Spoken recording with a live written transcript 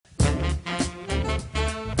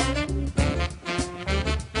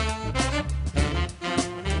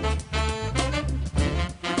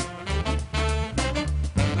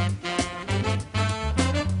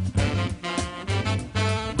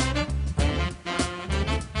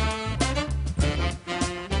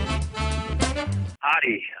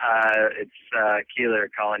Howdy. It's Keeler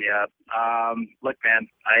calling you up. Look, man,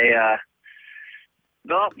 I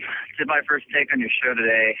did my first take on your show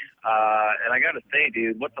today, and I got to say,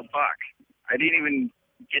 dude, what the fuck? I didn't even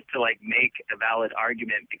get to, make a valid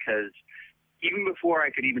argument because even before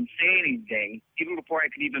I could even say anything, even before I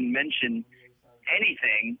could even mention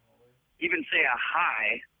anything, even say a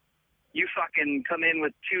hi, you fucking come in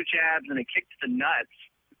with 2 jabs and a kick to the nuts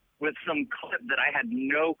with some clip that I had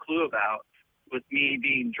no clue about, with me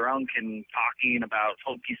being drunk and talking about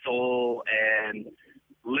Funky Soul and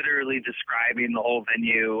literally describing the whole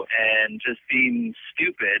venue and just being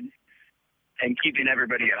stupid and keeping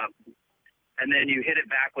everybody up. And then you hit it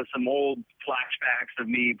back with some old flashbacks of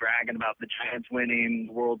me bragging about the Giants winning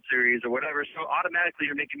the World Series or whatever. So automatically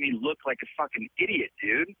you're making me look like a fucking idiot,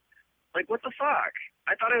 dude. Like, what the fuck?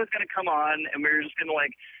 I thought I was going to come on and we were just going to,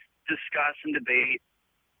 discuss and debate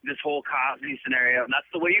this whole Cosby scenario. And that's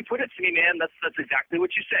the way you put it to me, man. That's exactly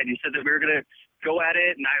what you said. You said that we were going to go at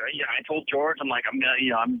it. And I told George, I'm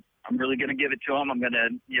really going to give it to him. I'm going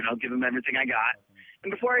to, give him everything I got. And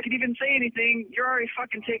before I could even say anything, you're already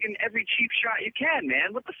fucking taking every cheap shot you can,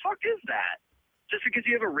 man. What the fuck is that? Just because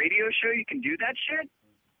you have a radio show, you can do that shit?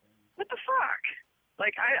 What the fuck?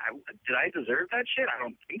 Did I deserve that shit? I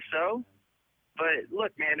don't think so. But look,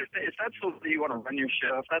 man, if that's the way you want to run your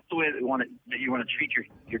show, if that's the way that you want to treat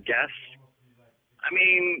your guests, I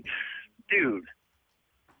mean, dude,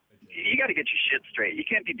 you got to get your shit straight. You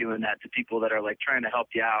can't be doing that to people that are trying to help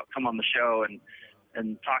you out, come on the show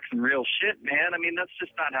and talk some real shit, man. I mean, that's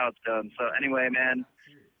just not how it's done. So anyway, man,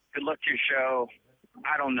 good luck to your show.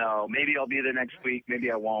 I don't know. Maybe I'll be there next week. Maybe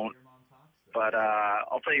I won't. But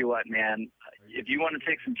I'll tell you what, man. If you want to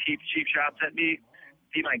take some cheap shots at me,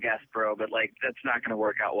 be my guest, bro. But, that's not going to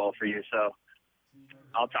work out well for you. So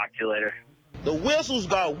I'll talk to you later. The whistles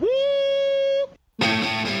got whoop.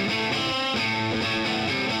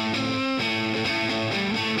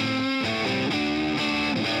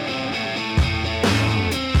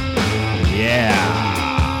 Yeah.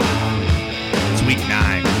 It's week 9.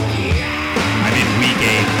 I'm in week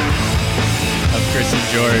 8 of Chris and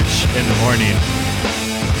George in the morning.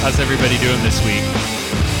 How's everybody doing this week?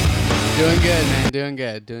 Doing good, man.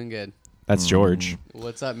 Doing good. That's George.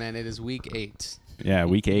 What's up, man? It is week 8. Yeah,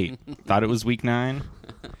 week 8. Thought it was week 9.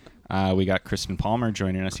 We got Kristen Palmer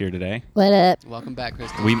joining us here today. What up? Welcome back,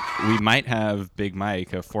 Kristen. We might have Big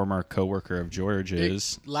Mike, a former coworker of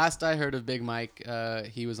George's. Last I heard of Big Mike,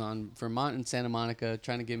 he was on Vermont and Santa Monica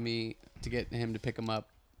trying to get him to pick him up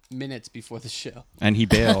minutes before the show. And he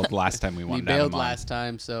bailed last time we wanted to have him on. He bailed last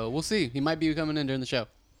time, so we'll see. He might be coming in during the show.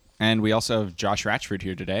 And we also have Josh Rachford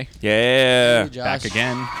here today. Yeah. Hey, Josh. Back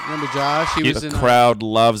again. Remember Josh? He was the in crowd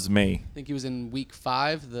loves me. I think he was in week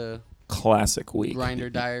 5, the classic week.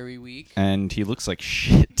 Grinder Diary week. And he looks like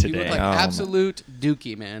shit today. He looked like absolute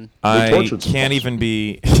dookie, man. I can't even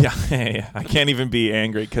be I can't even be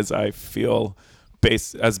angry because I feel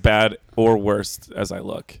as bad or worse as I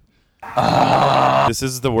look. This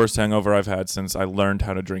is the worst hangover I've had since I learned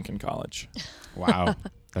how to drink in college. Wow.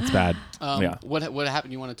 That's bad. Yeah. What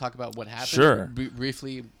happened? You want to talk about what happened? Sure.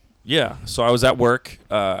 Briefly. Yeah. So I was at work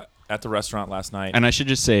at the restaurant last night. And I should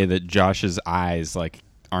just say that Josh's eyes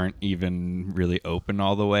aren't even really open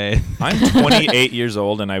all the way. I'm 28 years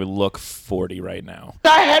old and I look 40 right now.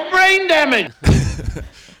 I had brain damage.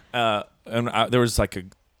 There was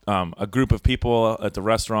a group of people at the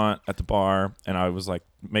restaurant, at the bar, and I was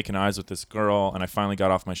making eyes with this girl, and I finally got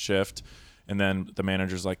off my shift, and then the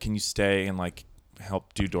manager's like, "Can you stay and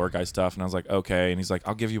help do door guy stuff?" And I was like, "Okay." And he's like,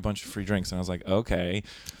 "I'll give you a bunch of free drinks." And I was like, "Okay."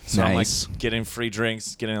 So nice. I'm getting free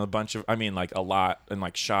drinks, getting a bunch of, a lot,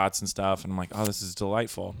 and shots and stuff, and I'm like, "Oh, this is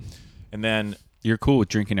delightful." And then you're cool with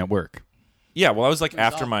drinking at work. Yeah, well, I was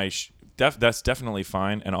after my that's definitely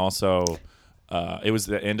fine, and also it was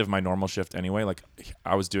the end of my normal shift anyway.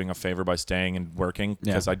 I was doing a favor by staying and working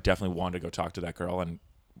because I definitely wanted to go talk to that girl and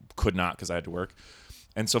could not because I had to work.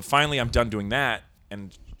 And so finally I'm done doing that,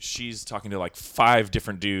 and she's talking to 5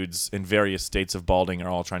 different dudes in various states of balding, are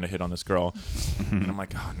all trying to hit on this girl. And I'm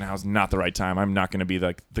like, oh, now's not the right time. I'm not going to be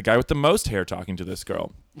the guy with the most hair talking to this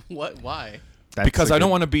girl. What? Why? Because I don't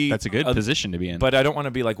want to be... That's a good position to be in. But I don't want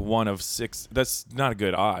to be one of 6. That's not a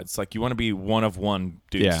good odds. You want to be one of 1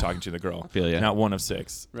 dudes talking to the girl. Feel ya. Not one of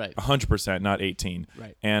 6. Right. 100%, not 18.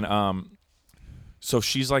 Right. And so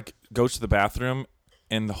she's goes to the bathroom,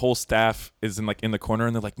 and the whole staff is in the corner,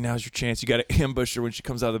 and they're like, "Now's your chance. You got to ambush her when she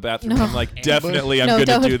comes out of the bathroom." No. I'm like, "Definitely, I'm No, going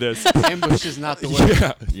to don't. do this." Ambush is not the word.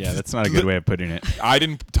 Yeah. Yeah, that's not a good way of putting it. I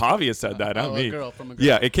didn't. Tavia said that, not Oh, me. a girl from a girl.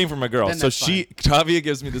 Yeah, it came from a girl. Then So that's Tavia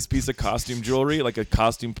gives me this piece of costume jewelry, like a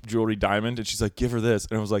costume jewelry diamond, and she's like, "Give her this,"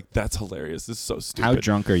 and I was like, "That's hilarious. This is so stupid." How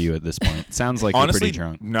drunk are you at this point? Sounds like Honestly, you're pretty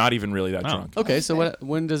drunk. not even really that drunk. Okay, so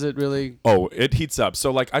when does it really? Oh, it heats up.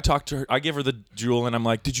 So like, I talked to her. I give her the jewel, and I'm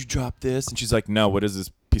like, "Did you drop this?" And she's like, "No. What is this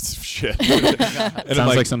piece of shit?" And I'm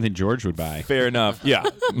Sounds like something George would buy. fair enough. Yeah.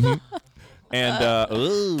 Mhm. And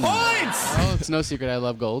points. Oh, it's no secret I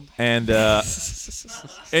love gold. And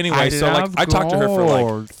anyway, so like I talked to her for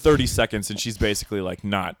like 30 seconds, and she's basically like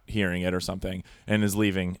not hearing it or something, and is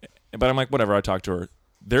leaving. But I'm like, whatever. I talked to her.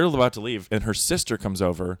 They're about to leave, and her sister comes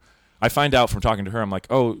over. I find out from talking to her. I'm like,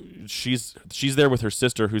 oh, she's there with her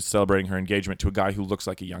sister, who's celebrating her engagement to a guy who looks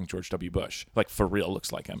like a young George W. Bush, like for real,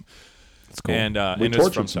 looks like him. That's cool. And We and it's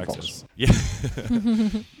from tortured some Texas. Yeah,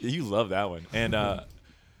 you love that one.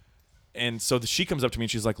 And so she comes up to me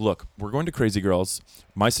and she's like, "Look, we're going to Crazy Girls.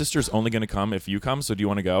 My sister's only going to come if you come. So do you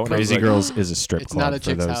want to go?" And I was Crazy like, Girls is a strip It's club not a for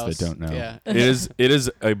chick's those house. that don't know. Yeah. It is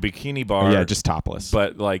a bikini bar. Yeah, just topless.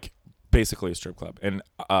 but like basically a strip club, and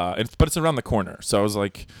but it's around the corner. So I was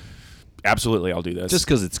like, absolutely, I'll do this. Just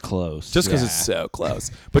because it's close. Just because it's so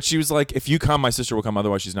close. But she was like, if you come, my sister will come.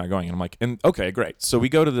 Otherwise, she's not going. And I'm like, okay, great. So we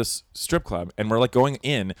go to this strip club, and we're like going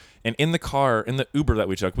in. And in the car, in the Uber that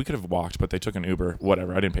we took, we could have walked, but they took an Uber.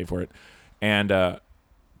 Whatever. I didn't pay for it. And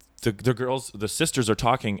the girls, the sisters are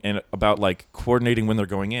talking about like coordinating when they're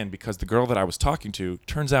going in, because the girl that I was talking to,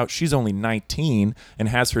 turns out she's only 19 and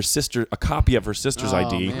has a copy of her sister's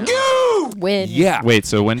ID. Man. Win. Yeah. Wait,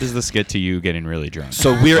 so when does this get to you getting really drunk?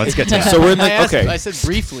 So let's get to that. So we're in I said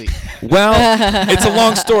briefly. Well, it's a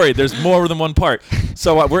long story. There's more than one part.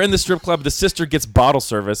 So we're in the strip club. The sister gets bottle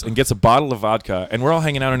service and gets a bottle of vodka, and we're all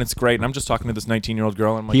hanging out, and it's great. And I'm just talking to this 19-year-old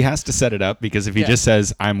girl. And I'm like, He has to set it up, because if he Yeah. just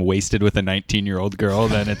says, "I'm wasted with a 19-year-old girl,"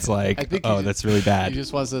 then it's I like, think oh, he that's really bad. He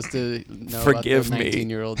just wants us to know Forgive about the me.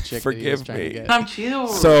 19-year-old chick that he was Forgive trying me. to get. I'm chill.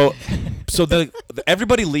 So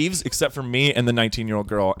everybody leaves except for me and the 19-year-old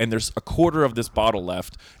girl, and there's a quarter of this bottle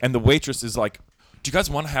left, and the waitress is like, "Do you guys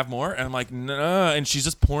want to have more?" And I'm like, "No," and she's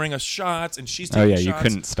just pouring us shots, and she's taking Oh, yeah, shots. you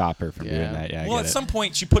couldn't stop her from Yeah. doing that. Yeah, I Well, get at it. some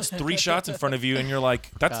point, she puts 3 shots in front of you, and you're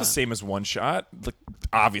like, "That's the same as 1 shot." Like,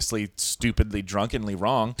 obviously, stupidly, drunkenly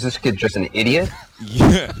wrong. Is this kid just an idiot?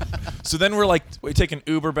 Yeah. So then we take an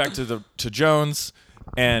Uber back to Jones,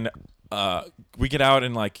 and we get out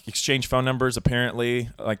and like exchange phone numbers. Apparently,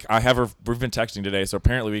 like I have her. We've been texting today, so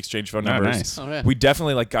apparently we exchanged phone Oh, numbers. nice. Oh, yeah. We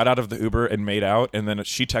definitely like got out of the Uber and made out, and then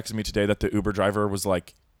she texted me today that the Uber driver was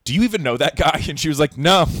like, "Do you even know that guy?" And she was like,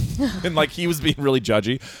 "No," and like he was being really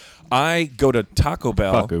judgy. I go to Taco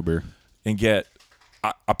Bell Fuck Uber. and get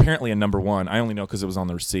apparently a number 1. I only know because it was on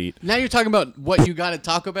the receipt. Now you're talking about what you got at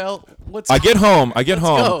Taco Bell? I get home. Let's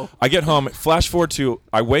go. I get home. Flash forward to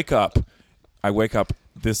I wake up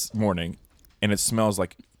this morning, and it smells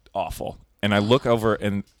like awful. And I look over,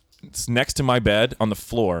 and it's next to my bed on the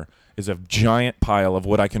floor is a giant pile of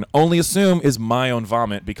what I can only assume is my own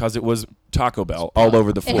vomit, because it was Taco Bell all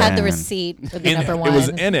over the It floor. had the Man. receipt with the In it. number It one. was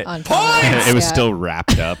in it. On top. It was Yeah. still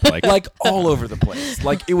wrapped up. Like all over the place.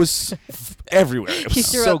 Like it was everywhere. It was He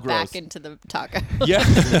threw so it gross. back into the taco.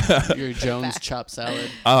 Yeah. Your Jones chop salad.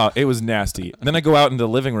 It was nasty. Then I go out into the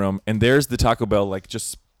living room, and there's the Taco Bell like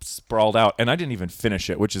just sprawled out, and I didn't even finish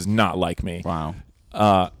it, which is not like me. Wow.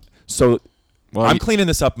 So Well, I'm you- cleaning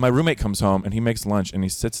this up. My roommate comes home, and he makes lunch, and he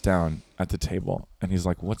sits down at the table, and he's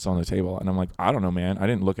like, "What's on the table?" And I'm like, "I don't know, man. I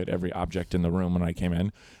didn't look at every object in the room when I came in."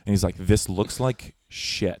 And he's like, "This looks like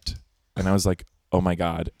shit." And I was like, "Oh my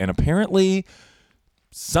God." And apparently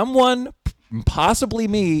someone, possibly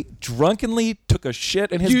me, drunkenly took a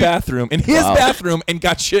shit in his bathroom, and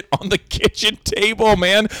got shit on the kitchen table,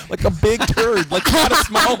 man. Like a big turd, like not a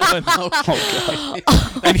small one.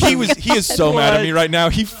 And he is so mad at me right now.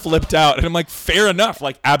 He flipped out, and I'm like, fair enough,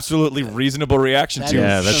 like absolutely reasonable reaction to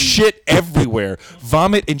Yeah, that's- shit everywhere,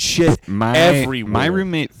 vomit and shit everywhere. My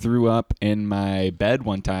roommate threw up in my bed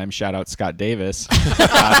one time. Shout out Scott Davis.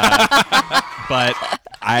 But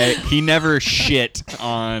he never shit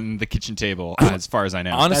on the kitchen table, as far as I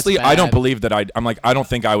know. Honestly, That's I don't bad. believe that. I'm like, I don't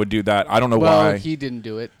think I would do that. I don't know Well, why. he didn't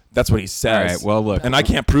do it. That's what he says. All right, well, look. and I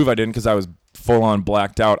can't prove I didn't because I was full on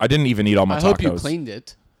blacked out. I didn't even eat all my I tacos. hope you cleaned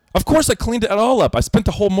it. Of course, I cleaned it all up. I spent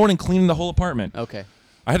the whole morning cleaning the whole apartment. Okay.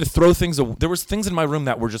 I had to throw things. There was things in my room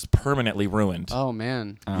that were just permanently ruined. Oh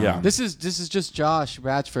man. Yeah. This is just Josh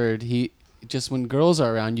Rachford. He just when girls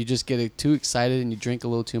are around, you just get too excited and you drink a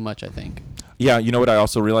little too much. I think. Yeah, you know what I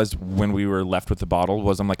also realized when we were left with the bottle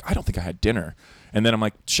was I'm like, I don't think I had dinner. And then I'm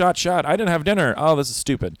like, shot. I didn't have dinner. Oh, this is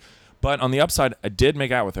stupid. But on the upside, I did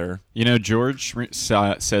make out with her. You know, George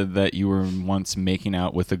said that you were once making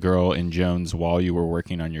out with a girl in Jones while you were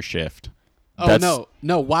working on your shift. Oh,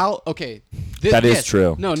 no. While that is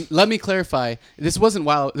true. No, let me clarify. This wasn't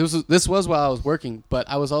while this was while I was working, but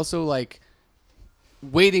I was also like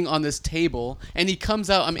waiting on this table, and he comes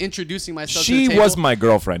out. I'm introducing myself. She to the table. was my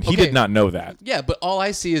girlfriend. He did not know that. Yeah, but all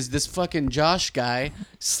I see is this fucking Josh guy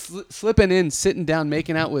slipping in, sitting down,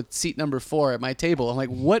 making out with seat number 4 at my table. I'm like,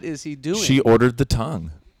 what is he doing? She ordered the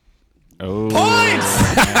tongue. Oh,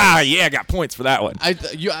 points! Yeah, I got points for that one.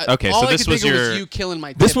 Okay, all so I this could was think of your. was you killing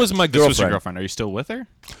my. This was my This girlfriend. was your girlfriend. Are you still with her?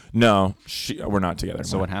 No, we're not together.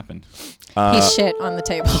 So what happened? He shit on the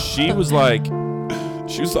table. She was like,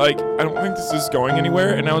 I don't think this is going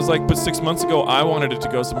anywhere. And I was like, but 6 months ago, I wanted it to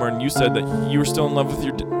go somewhere, and you said that you were still in love with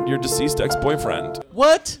your deceased ex-boyfriend.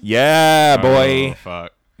 What? Yeah, boy. Oh,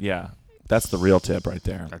 fuck. Yeah, that's the real tip right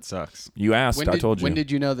there. That sucks. You asked, I told you. When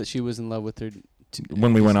did you know that she was in love with her?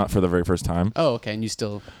 When we went out for the very first time. Oh, okay, and you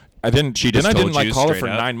still. I didn't. She just I told didn't like you call her straight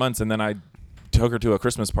for up? 9 months, and then I took her to a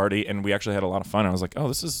Christmas party, and we actually had a lot of fun. I was like,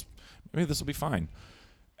 oh, maybe this will be fine.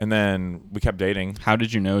 And then we kept dating. How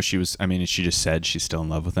did you know she was? I mean, she just said she's still in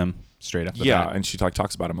love with him straight up. Yeah, and she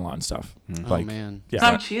talks about him a lot and stuff. Oh man.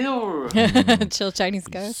 Yeah. Chill Chinese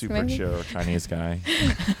ghost. Super maybe? chill Chinese guy.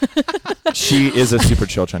 She is a super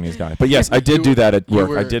chill Chinese guy. But yes, I did do that at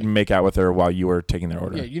work. I did make out with her while you were taking their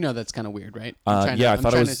order. Yeah, you know that's kind of weird, right? I I'm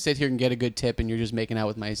thought trying to sit here and get a good tip, and you're just making out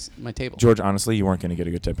with my table. George, honestly, you weren't going to get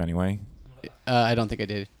a good tip anyway. I don't think I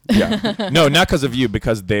did. Yeah. No, not because of you,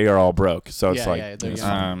 because they are all broke. So it's they're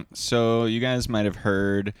young. So you guys might have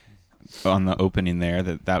heard on the opening there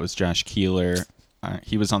that was Josh Keeler.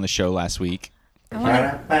 He was on the show last week.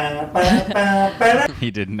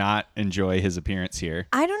 He did not enjoy his appearance here.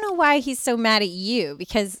 I don't know why he's so mad at you,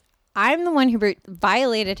 because I'm the one who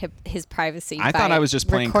violated his privacy. I thought I was just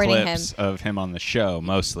playing recording clips of him on the show,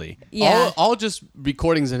 mostly. Yeah. All just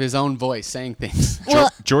recordings of his own voice saying things. Well,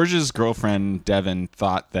 George's girlfriend, Devin,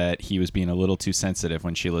 thought that he was being a little too sensitive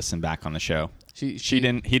when she listened back on the show. She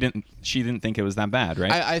didn't think it was that bad,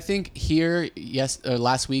 right? I think here,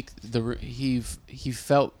 last week, he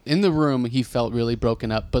felt in the room. He felt really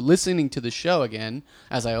broken up. But listening to the show again,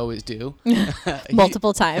 as I always do,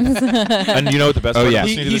 multiple times. And you know what the best part of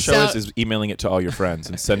listening to the show sound- is emailing it to all your friends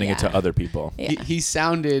and sending it to other people. Yeah. He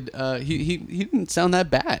sounded. He didn't sound that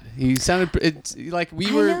bad. He sounded. It's like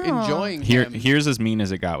we were enjoying him. Here's as mean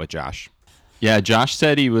as it got with Josh. Yeah, Josh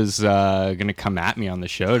said he was going to come at me on the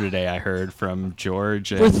show today, I heard from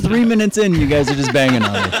George. We're 3 minutes in, you guys are just banging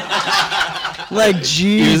on it. Like,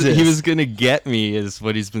 Jesus. He was going to get me, is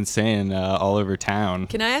what he's been saying all over town.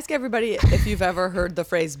 Can I ask everybody if you've ever heard the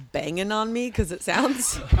phrase "banging on me"? Because it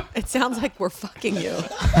sounds like we're fucking you.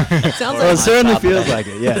 It sounds Well, it like certainly feels like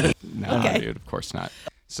it, yeah. No, Okay. dude, of course not.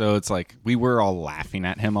 So it's like we were all laughing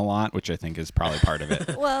at him a lot, which I think is probably part of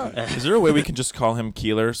it. Well, Is there a way we can just call him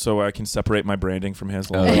Keeler so I can separate my branding from his?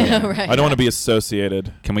 yeah, right. I don't want to be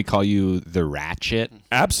associated. Can we call you the Ratchet?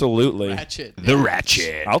 Absolutely. Ratchet. The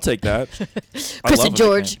Ratchet. I'll take that. Chris and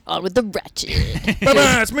George on with the ratchet.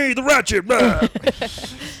 It's me, the Ratchet.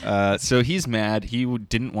 So he's mad. He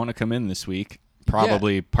didn't want to come in this week.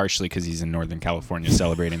 Probably partially because he's in Northern California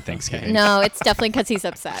celebrating Thanksgiving. No, it's definitely because he's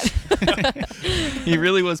upset. He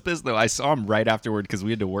really was pissed, though. I saw him right afterward because we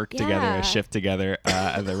had to work together, Yeah. a shift together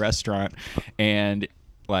at the restaurant. And,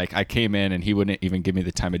 like, I came in and he wouldn't even give me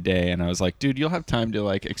the time of day. And I was like, dude, you'll have time to,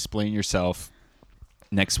 like, explain yourself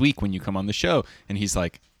next week when you come on the show. And he's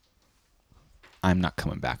like, I'm not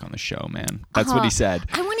coming back on the show, man. That's what he said.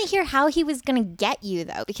 I want to hear how he was going to get you,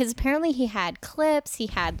 though, because apparently he had clips. He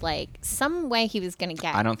had, like, some way he was going to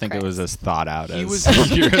get I don't think it was as thought out He as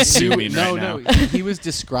was you're assuming no, right now. no. He was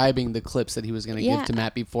describing the clips that he was going to give to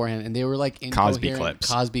Matt beforehand, and they were like Cosby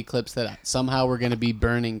clips. Cosby clips that somehow were going to be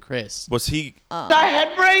burning Chris. Was he? I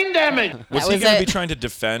had brain damage. Was he going to be trying to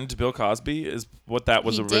defend Bill Cosby? Is what that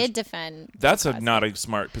was? He did defend. That's Cosby. not a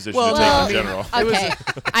smart position Well, to take in general. Okay,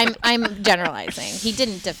 I'm generalizing. He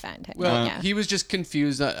didn't defend him. Well, yeah. he was just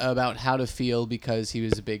confused about how to feel because he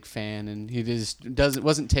was a big fan, and he just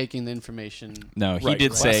wasn't taking the information. No, he Right,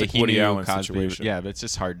 did say classic he Woody knew Allen Cosby. situation. Yeah, but it's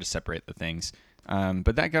just hard to separate the things.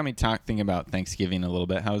 But that got me thinking about Thanksgiving a little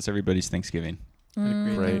bit. How was everybody's Thanksgiving?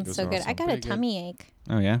 Great. It was So good. awesome. I got a Pretty good. tummy ache.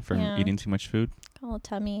 Oh yeah, from Yeah. eating too much food. Oh,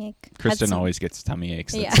 tummy ache. Had Kristen some- always gets tummy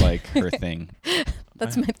aches. Yeah. That's like her thing.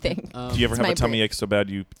 That's my thing. Do you ever It's have my a tummy break. ache so bad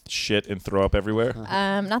you shit and throw up everywhere?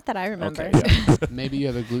 Not that I remember. Okay, yeah. Maybe you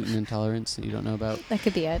have a gluten intolerance that you don't know about. That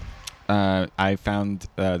could be it. I found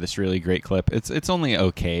this really great clip. It's only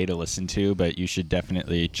okay to listen to, but you should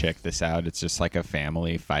definitely check this out. It's just like a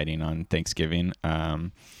family fighting on Thanksgiving.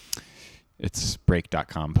 It's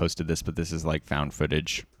break.com posted this, but this is like found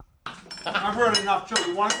footage. I've heard enough, Joe.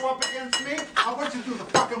 You want to go up against me? I'll put you through the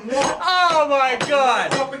fucking wall. Oh my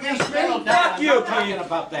God! Go up against me? Fuck you, talking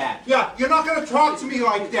about that. Yeah, you're not gonna talk to me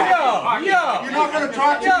like that. No. You're not gonna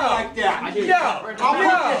talk to me like that. I'll put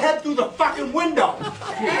your head through the fucking window.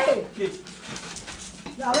 Hey!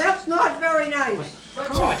 Now that's not very nice.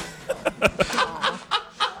 Come on.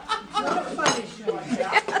 Not funny, Sean.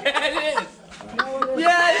 It is.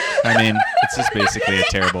 Yes. I mean, it's just basically a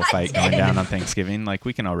terrible fight going down on Thanksgiving. Like,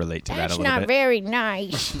 we can all relate to that a little That's not bit. very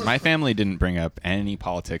nice. My family didn't bring up any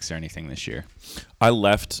politics or anything this year. I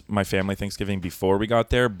left my family Thanksgiving before we got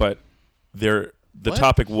there, but the What?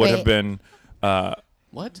 topic would have Wait. been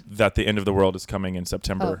What? that the end of the world is coming in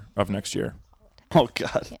September of next year. Oh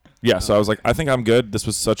God. Yeah, so I was like, I think I'm good. This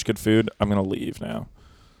was such good food. I'm going to leave now.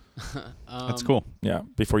 That's cool. Yeah,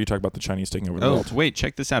 before you talk about the Chinese taking over the Oh, world. wait,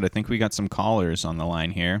 check this out. I think we got some callers on the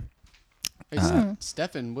line here. Hey,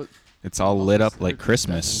 Stefan, what? It's all lit up like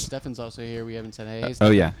Christmas. Stefan's also here. We haven't said hey. Hey, Oh,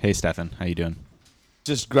 Stefan. yeah. Hey, Stefan. How you doing?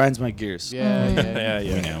 Just grinds my gears. Yeah.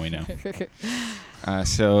 Yeah. We know.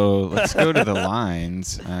 So let's go to the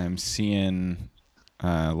lines. I'm seeing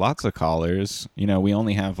lots of callers. You know, we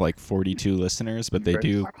only have like 42 listeners, but they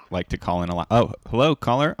do like to call in a lot. Oh, hello,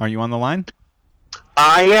 caller. Are you on the line?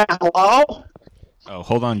 Yeah, hello? Oh,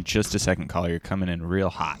 hold on just a second, caller. You're coming in real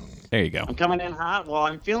hot. There you go. I'm coming in hot. Well,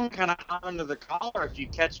 I'm feeling kind of hot under the collar if you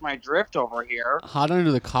catch my drift over here. Hot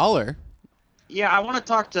under the collar. Yeah, I want to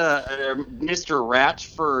talk to Mr.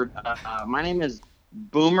 Rachford. My name is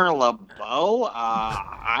Boomer LeBeau.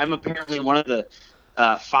 I'm apparently one of the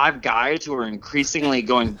 5 guys who are increasingly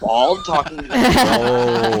going bald, talking to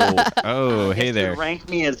Hey there. rank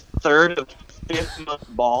me as 3rd of 5th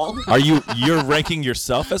most bald. You're ranking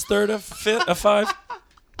yourself as 3rd of 5?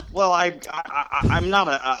 Well, I'm not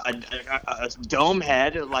a dome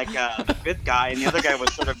head like the 5th guy, and the other guy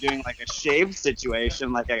was sort of doing like a shave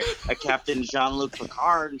situation, like a Captain Jean-Luc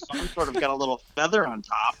Picard, and so I'm sort of got a little feather on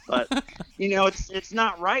top. But it's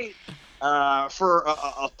not right for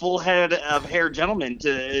a full head of hair gentleman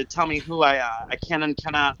to tell me who I can and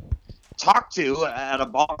cannot talk to at a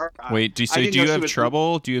bar. Wait, do you have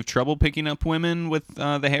trouble? Do you have trouble picking up women with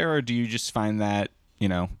the hair, or do you just find that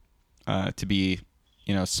to be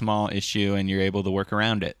small issue and you're able to work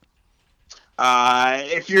around it?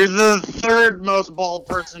 If you're the 3rd most bald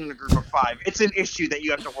person in the group of 5, it's an issue that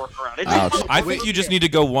you have to work around. I think you just need to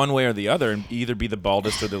go one way or the other and either be the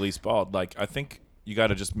baldest or the least bald. Like, I think you got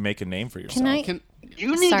to just make a name for yourself.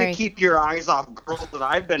 You need to keep your eyes off girls that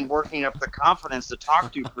I've been working up the confidence to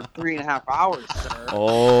talk to for 3.5 hours, sir.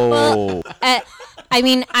 Well, I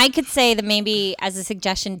mean, I could say that maybe as a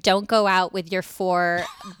suggestion, don't go out with your 4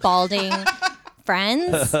 balding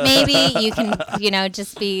friends. Maybe you can,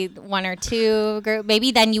 just be 1 or 2 group.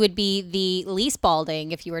 Maybe then you would be the least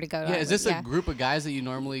balding if you were to go. Yeah, is this a group of guys that you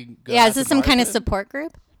normally go? Yeah, is this some kind of support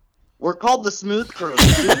group? We're called the Smooth Crew.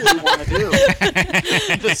 This is what we want to do.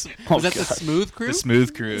 Was that the Smooth Crew? The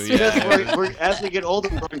Smooth Crew, yeah. We're, as we get older,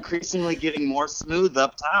 we're increasingly getting more smooth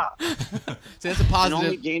up top. So that's a positive. And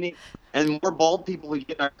only gaining, and more bald people we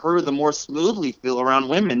get in our crew, the more smooth we feel around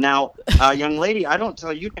women. Now, young lady, I don't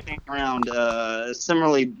tell you to hang around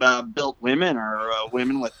similarly built women or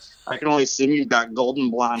women with. I can only assume you've got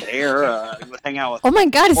golden blonde hair. Hang out with. Oh my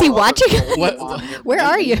God, is he watching? Where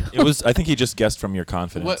are you? I think he just guessed from your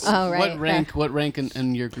confidence. What rank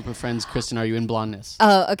in your group of friends, Kristen, are you in blondness?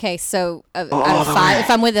 Oh, okay. So out of 5, if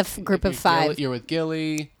I'm with a group of 5, you're with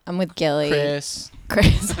Gilly. I'm with Gilly. Chris.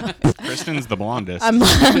 Kristen's the blondest. I'm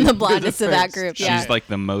the blondest of that group. Yeah. She's like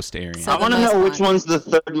the most Aryan. I want to know which one's the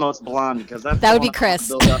 3rd most blonde because that would be Chris.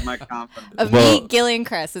 Build up my confidence. Of me, Gilly, and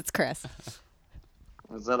Chris, it's Chris.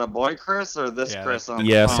 Is that a boy Chris or this Chris on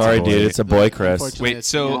Yeah, the phone? sorry, dude. It's a boy Chris. Wait,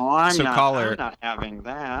 caller, I'm not having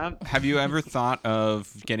that. Have you ever thought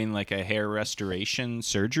of getting like a hair restoration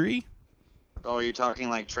surgery? Oh, you're talking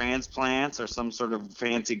like transplants or some sort of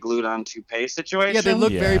fancy glued-on toupee situation? Yeah, they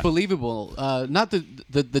look very believable. Not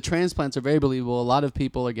the transplants are very believable. A lot of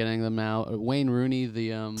people are getting them now. Wayne Rooney,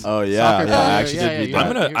 the soccer player. I actually did.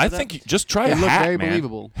 I think just try a look hat, very man.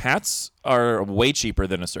 believable. Hats are way cheaper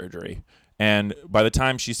than a surgery, and by the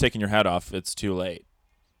time she's taking your head off, it's too late.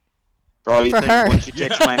 For her. When she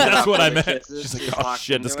takes my head That's off what I the meant. kisses, She's like, oh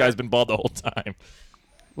shit, this into guy's it. been bald the whole time.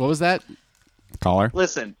 What was that? Caller?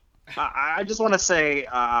 Listen, I just want to say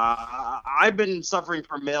I've been suffering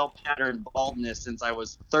from male pattern baldness since I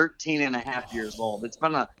was 13 and a half years old. It's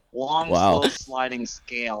been a long, slow sliding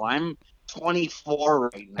scale. I'm 24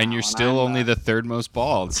 right now. And you're still I'm, only the third most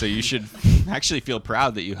bald, so you should actually feel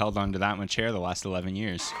proud that you held on to that much hair the last 11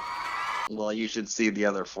 years. Well, you should see the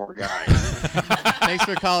other 4 guys. Thanks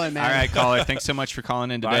for calling, man. All right, caller. Thanks so much for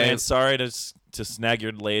calling in Bye, today. man. Sorry to snag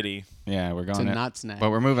your lady. Yeah, we're going To not snag. But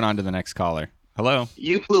we're moving on to the next caller. Hello.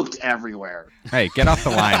 You pooped everywhere. Hey, get off the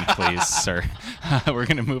line, please, sir. We're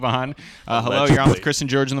going to move on. Hello, you're on with Chris and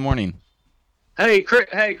George in the morning. Hey,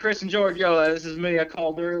 Chris and George. Yo, this is me. I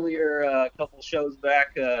called earlier a couple shows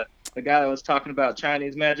back. The guy that was talking about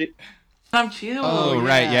Chinese magic. I'm chill. Oh,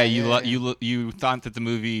 right. Yeah, you thought that the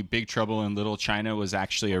movie Big Trouble in Little China was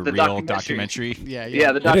actually a real documentary. Yeah, the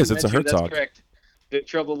It documentary. is. It's a Herzog. That's correct. Big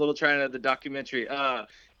Trouble in Little China, the documentary.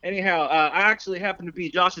 Anyhow, I actually happen to be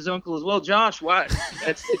Josh's uncle as well. Josh, why?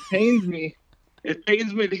 It pains me. It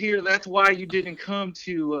pains me to hear that's why you didn't come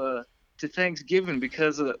to Thanksgiving,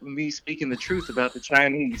 because of me speaking the truth about the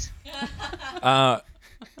Chinese.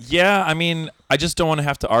 Yeah, I mean, I just don't want to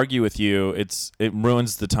have to argue with you. It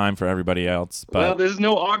ruins the time for everybody else. But Well, there's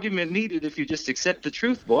no argument needed if you just accept the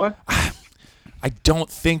truth, boy. I don't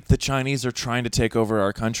think the Chinese are trying to take over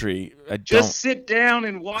our country. Just sit down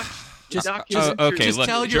and watch the documentary. Okay, Just look,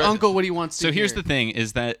 tell your uncle what he wants to So here's hear. the thing: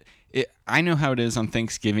 is that I know how it is on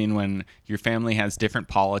Thanksgiving when your family has different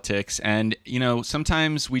politics, and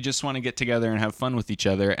sometimes we just want to get together and have fun with each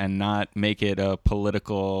other and not make it a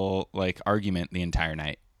political argument the entire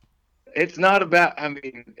night. It's not about,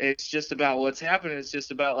 it's just about what's happening. It's just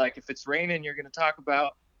about, if it's raining, you're going to talk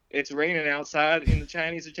about it's raining outside and the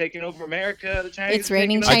Chinese are taking over America. The Chinese It's are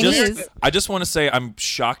raining taking over Chinese. America. I just want to say I'm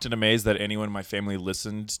shocked and amazed that anyone in my family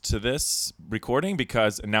listened to this recording,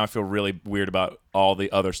 because now I feel really weird about all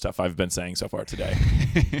the other stuff I've been saying so far today.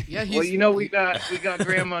 Yeah, Well, we got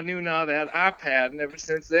Grandma Nuna that iPad, and ever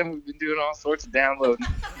since then we've been doing all sorts of downloading.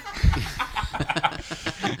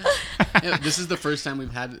 Yeah, this is the first time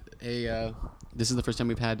we've had a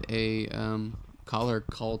caller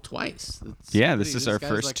call twice. This is our guy's,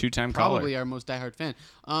 first two-time caller. Probably our most diehard fan.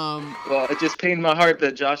 Well, it just pained my heart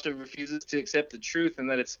that Joshua refuses to accept the truth and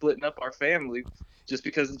that it's splitting up our family just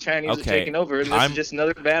because the Chinese are taking over. And this is just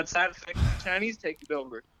another bad side effect of the Chinese taking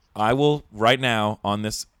over. I will, right now, on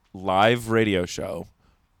this live radio show,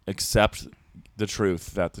 accept the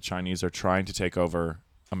truth that the Chinese are trying to take over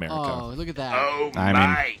America. Oh, look at that. Oh,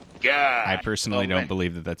 my God. I personally don't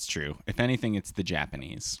believe that that's true. If anything, it's the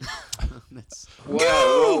Japanese.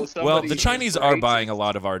 Well, the Chinese are buying a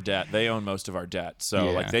lot of our debt. They own most of our debt.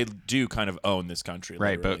 So, they do kind of own this country.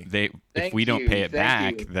 Right, literally. but if we don't pay it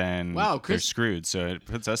back, then they're screwed. So it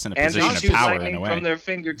puts us in a position of power in a way. From their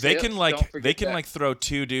fingertips. They can throw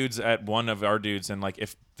 2 dudes at one of our dudes, and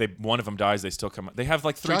if one of them dies, they still come. They have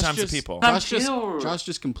 3 times the people. Josh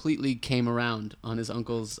just completely came around on his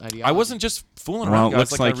uncle's ideology. I wasn't just fooling Well, around, it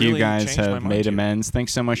guys. looks like you guys have made amends.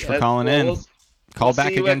 Thanks so much for calling in. Call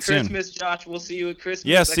back again soon. Christmas, Josh. We'll see you at Christmas.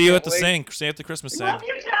 Yeah, see you at the sing. See you at the Christmas sing. I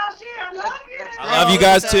love you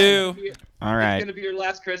guys too. All right. It's gonna be your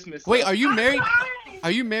last Christmas. Wait, are you married?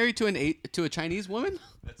 Are you married to a Chinese woman?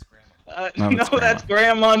 That's that's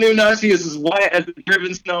Grandma Nuna. She is as white as the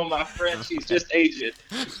driven snow, my friend. She's just aged.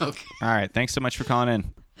 Okay. All right. Thanks so much for calling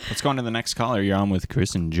in. Let's go on to the next caller. You're on with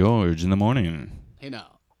Chris and George in the morning. Hey, now.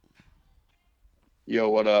 Yo,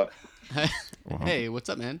 what up? Hey, what's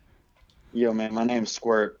up, man? Yo, man, my name's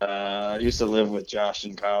Squirt. I used to live with Josh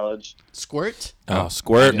in college. Squirt? Oh,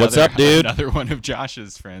 Squirt. What's up, dude? Another one of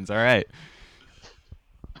Josh's friends. All right.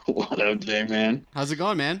 What up, Jay, man? How's it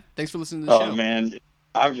going, man? Thanks for listening to the show. Oh, man.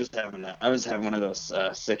 I was having one of those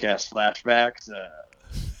sick-ass flashbacks,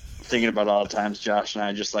 thinking about all the times Josh and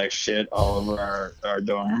I just, shit all over our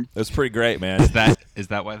dorm. It was pretty great, man. Is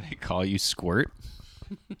that why they call you Squirt?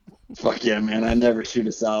 Fuck yeah, man. I never shoot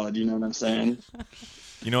a solid, you know what I'm saying?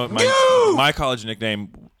 You know what? My college nickname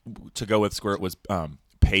to go with Squirt was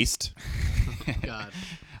Paste.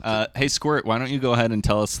 God. Hey, Squirt, why don't you go ahead and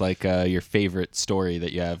tell us your favorite story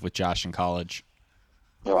that you have with Josh in college?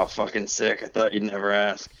 Oh, fucking sick. I thought you'd never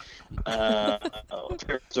ask.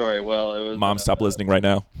 Sorry. Well, it was. Mom, stop listening right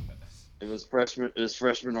now. It was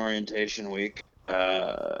freshman orientation week,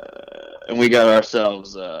 and we got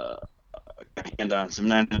ourselves a hand on some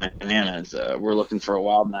 99 bananas. We're looking for a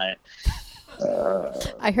wild night.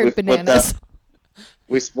 I heard bananas.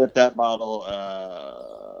 We split that bottle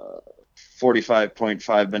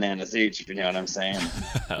 45.5 bananas each, if you know what I'm saying.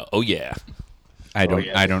 Oh yeah. I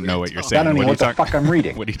don't know what you're saying. I don't know what the fuck I'm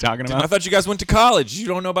reading. What are you talking about? I thought you guys went to college. You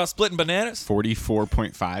don't know about splitting bananas?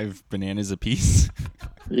 44.5 bananas a piece.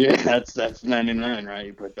 Yeah, that's 99, right?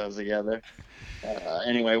 You put those together.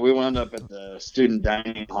 Anyway, we wound up at the student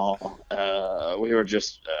dining hall. We were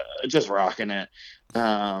just rocking it.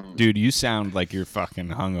 Dude, you sound like you're fucking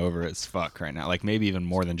hungover as fuck right now. Like maybe even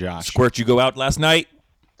more than Josh. Squirt, you go out last night?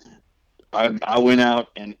 I went out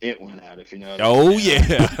and it went out. If you know. Oh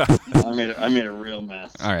yeah. I made a real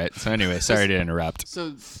mess. All right. So anyway, sorry to interrupt.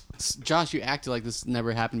 So, Josh, you acted like this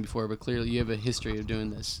never happened before, but clearly you have a history of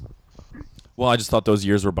doing this. Well, I just thought those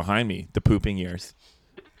years were behind me, the pooping years.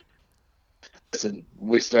 Listen,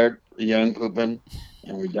 we start young pooping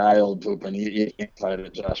and we die old pooping. You can't fight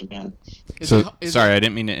it, Josh, man. Sorry, I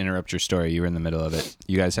didn't mean to interrupt your story. You were in the middle of it.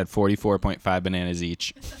 You guys had 44.5 bananas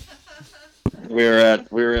each. We're at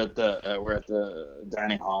the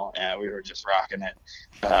dining hall and we were just rocking it.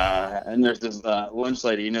 And there's this lunch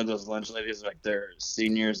lady. You know those lunch ladies, like they're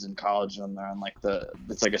seniors in college and they're on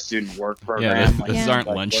it's like a student work program. Yeah, those aren't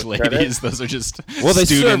lunch ladies. Credit. Those are just they students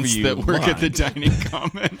serve you that work at the lunch. dining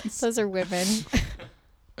commons. Those are women.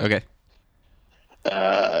 Okay.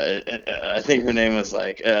 I think her name was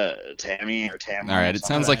like Tammy or Tammy. All right. It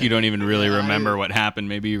sounds like you don't even really remember what happened.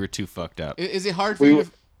 Maybe you were too fucked up. Is it hard for you?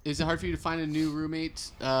 Is it hard for you to find a new roommate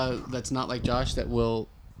that's not like Josh that will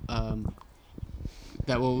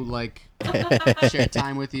like share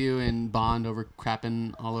time with you and bond over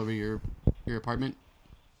crapping all over your apartment?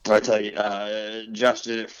 I tell you, Josh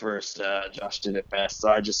did it first. Josh did it best. So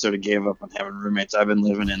I just sort of gave up on having roommates. I've been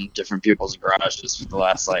living in different people's garages for the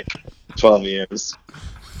last 12 years.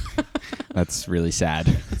 That's really sad.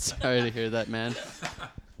 Sorry to hear that, man.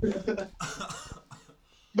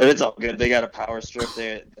 But it's all good. They got a power strip.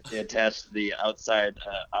 They attached the outside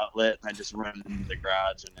outlet, and I just run into the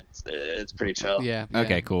garage, and it's pretty chill. Yeah.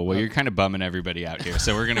 Okay, cool. Well, you're kind of bumming everybty out here,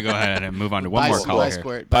 so we're gonna go ahead and move on to one more call here.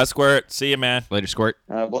 Squirt. Bye, Squirt. See you, man. Later, Squirt.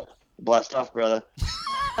 Blast off, brother.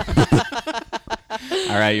 All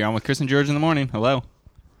right, you're on with Chris and George in the morning. Hello.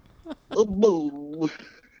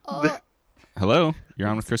 Hello. You're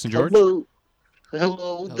on with Chris and George.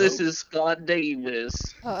 Hello, this is Scott Davis.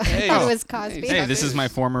 Hey. That was Cosby. Hey, this is my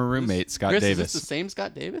former roommate, Scott Chris, Davis. Is this the same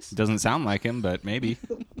Scott Davis? Doesn't sound like him, but maybe.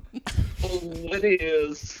 Oh, it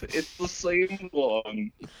is. It's the same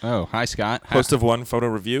one. Oh, hi, Scott. Host of One Photo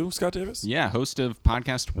Review, Scott Davis? Yeah, host of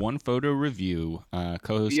podcast One Photo Review,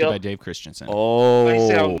 co-hosted by Dave Christensen. Oh. I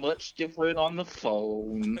sound much different on the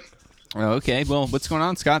phone. Okay, well, what's going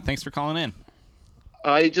on, Scott? Thanks for calling in.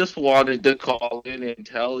 I just wanted to call in and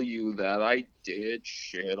tell you that I did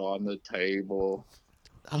shit on the table.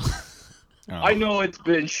 Oh. I know it's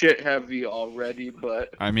been shit heavy already,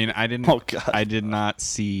 but I mean, I didn't. Oh, God. I did not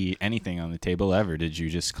see anything on the table ever. Did you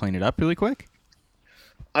just clean it up really quick?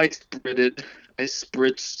 I spritted. I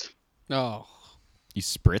spritzed. Oh. You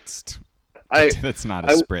spritzed? That's not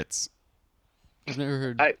a spritz. I've never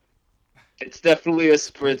heard. It's definitely a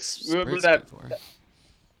spritz. Remember Spritz that? before.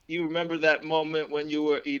 You remember that moment when you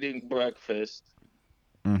were eating breakfast?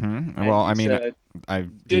 Mm-hmm. Well, I mean, said, I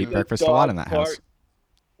eat breakfast a lot in that house.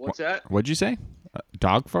 What's that? What'd you say?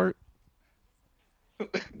 Dog fart?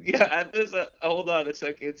 Yeah, hold on a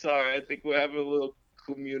second. Sorry, I think we're having a little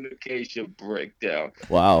communication breakdown.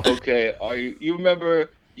 Wow. Okay, you remember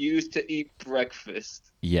you used to eat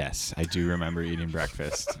breakfast? Yes, I do remember eating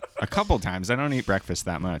breakfast. A couple times. I don't eat breakfast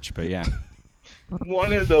that much, but yeah.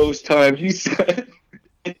 One of those times you said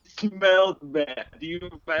it smelled bad. Do you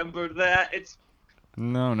remember that?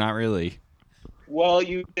 No, not really. Well,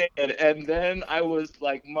 you did, and then I was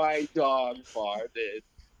like, my dog farted.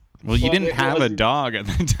 Well, you But didn't it have a wasn't- dog at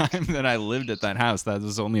the time that I lived at that house. That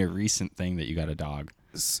was only a recent thing that you got a dog.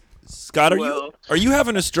 Scott, are you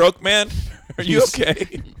having a stroke, man? Are you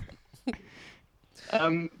okay?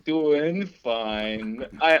 I'm doing fine.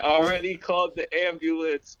 I already called the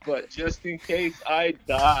ambulance, but just in case I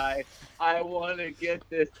die, I want to get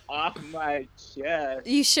this off my chest.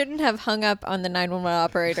 You shouldn't have hung up on the 911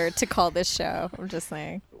 operator to call this show. I'm just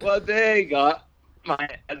saying. Well, they got my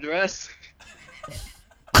address.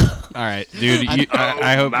 All right, dude.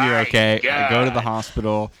 I hope you're okay. God. Go to the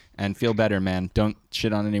hospital and feel better, man. Don't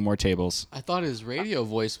shit on any more tables. I thought his radio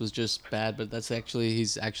voice was just bad, but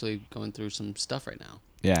he's actually going through some stuff right now.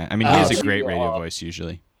 Yeah, I mean, he has a great radio voice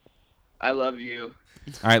usually. I love you.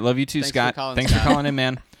 All right, love you too, Thanks for Scott. calling, Thanks for Scott. calling in,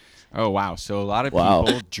 man. Oh, wow. So a lot of Wow.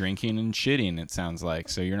 people drinking and shitting, it sounds like.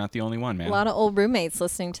 So you're not the only one, man. A lot of old roommates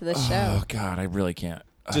listening to this show. Oh, God, I really can't.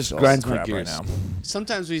 Just I feel grinds my crap gears. right now.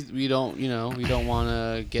 Sometimes we don't want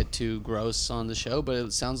to get too gross on the show, but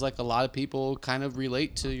it sounds like a lot of people kind of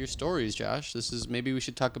relate to your stories, Josh. Maybe we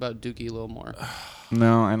should talk about Dookie a little more.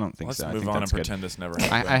 No, I don't think Let's so. I move think on that's and good. pretend this never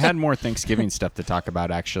happened. I had more Thanksgiving stuff to talk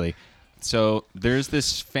about, actually. So there's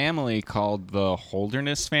this family called the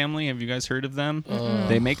Holderness family. Have you guys heard of them?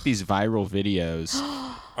 They make these viral videos.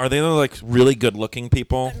 Are they like really good-looking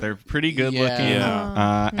people? They're pretty good looking.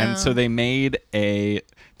 Yeah. And so they make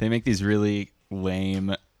these really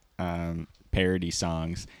lame parody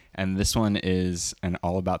songs, and this one is an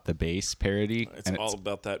All About the Bass parody. It's all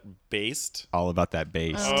about that bass. All about that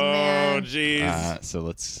bass. Oh, jeez. So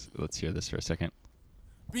let's hear this for a second.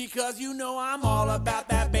 Because you know I'm all about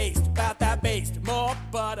that bass, more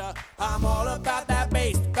butter. I'm all about that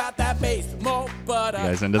bass, more butter. You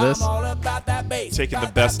guys into this? I'm all about that bass. Taking the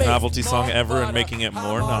best novelty song ever and making it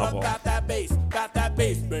more novel. About that bass,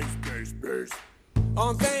 bass.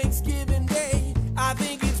 On Thanksgiving Day, I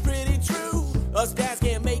think it's pretty true. Us dads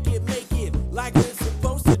can't make it like we're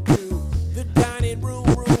supposed to do. The dining room.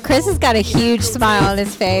 Chris has got a huge smile on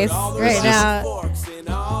his face right now.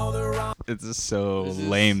 It's just so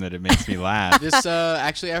lame that it makes me laugh. This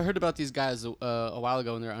actually, I heard about these guys a while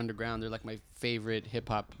ago, and they're underground. They're like my favorite hip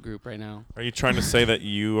hop group right now. Are you trying to say that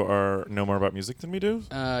you know more about music than we do?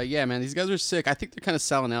 Yeah, man, these guys are sick. I think they're kind of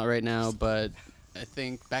selling out right now, but I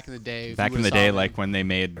think back in the day, like when they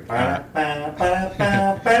made It's my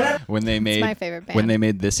favorite band. when they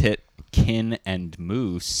made this hit Kin and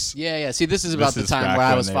Moose. Yeah. See, this is about the time where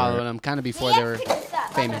I was following them, kind of before they were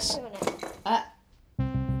famous.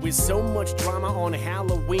 With so much drama on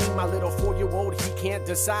Halloween, my little 4-year-old, he can't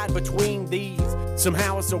decide between these.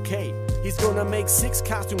 Somehow it's okay. He's gonna make 6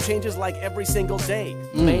 costume changes like every single day.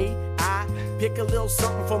 May I pick a little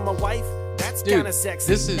something for my wife? That's kind of sexy.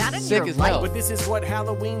 This is sick as hell. But this is what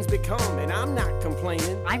Halloween's become, and I'm not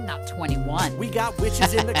complaining. I'm not 21. We got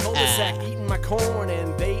witches in the cul-de-sac eating my corn,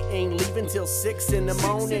 and they ain't leaving till 6 in the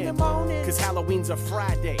morning. Cause Halloween's a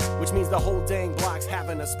Friday, which means the whole dang block's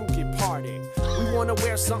having a spooky party. We wanna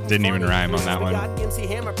wear something Didn't even funny. rhyme on that We one. got MC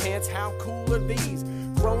Hammer pants, how cool are these?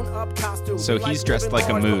 Grown-up costumes. So We he's like dressed living like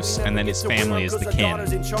a large, but we moose, never and then get his to wear family them is the 'cause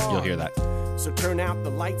daughter's in kin. charge. You'll hear that. So turn out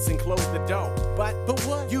the lights and close the door. But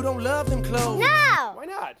what? You don't love them clothes? No! Why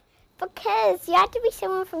not? Because you have to be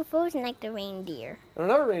someone from Frozen, like the reindeer. I don't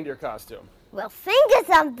have a reindeer costume. Well, think of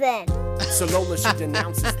something. So Lola, she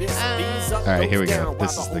denounces this. These up, All right, here we goes go. down,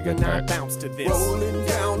 This while is the the good whole night part. bounce to this. Rolling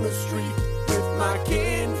down the street with my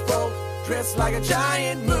kinfolk, dressed like a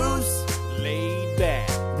giant moose. Laid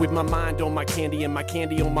back, with my mind on my candy and my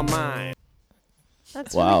candy on my mind.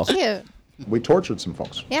 That's Wow. really cute. We tortured some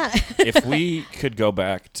folks. Yeah. If we could go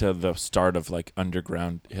back to the start of like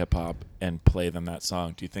underground hip hop and play them that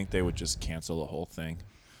song, do you think they would just cancel the whole thing?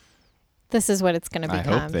 This is what it's going to I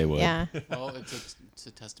become. hope they would. Yeah. Well, it's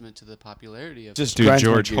a testament to the popularity of Just it. dude,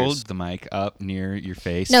 George, hold the mic up near your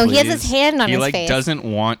face. No, he has please. his hand on he his like face. doesn't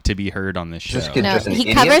want to be heard on this show. No,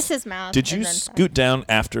 he covers his mouth. Did you and then- scoot down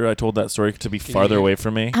after I told that story to be farther away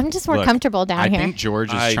from me? I'm just more Look, comfortable down I here. think George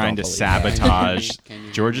is I trying to don't believe that. sabotage.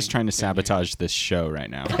 George is trying to sabotage this show right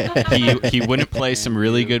now. he wouldn't play some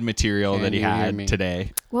really good material that he you hear had me?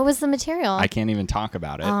 today. What was the material? I can't even talk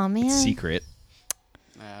about it. Aw, man. It's secret.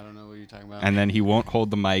 I don't know what you're talking about. And then he won't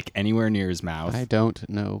hold the mic anywhere near his mouth. I don't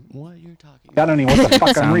know what you're talking I don't know what the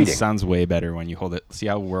fuck I'm reading. Sounds way better when you hold it. See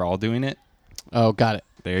how we're all doing it? Oh, got it.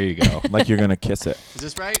 There you go. Like you're gonna kiss it. Is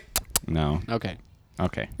this right? No. Okay.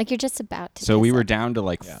 Okay. Like you're just about to. So we kiss were him. down to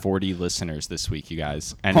like 40 listeners this week, you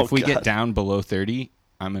guys. And Oh, if we get God. down below 30,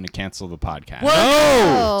 I'm going to cancel the podcast.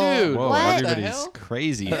 Whoa, Dude, Whoa, what? everybody's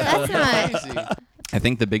crazy. That's not. Crazy. I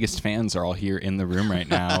think the biggest fans are all here in the room right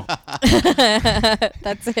now.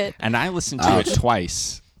 That's it. And I listened to it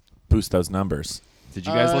twice. Boost those numbers. Did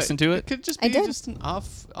you guys listen to It it? could just I be did. just an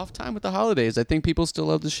off time with the holidays. I think people still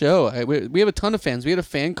love the show. We have a ton of fans. We had a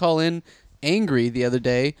fan call in angry the other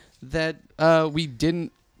day that we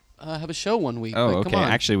didn't have a show one week. Oh, Like, okay. Come on.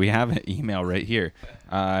 Actually, we have an email right here.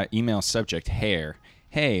 Email subject, hair.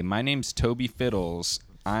 Hey, my name's Toby Fiddles.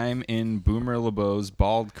 I'm in Boomer LeBeau's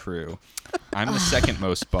bald crew. I'm the second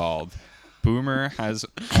most bald. Boomer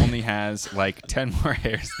only has like 10 more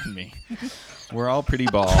hairs than me. We're all pretty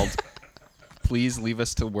bald. Please leave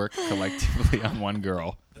us to work collectively on one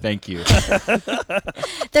girl. Thank you.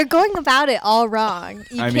 They're going about it all wrong.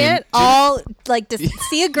 You I mean, can't all like just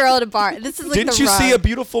see a girl at a bar. This is like Didn't the you wrong. see A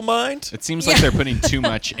Beautiful Mind? It seems like they're putting too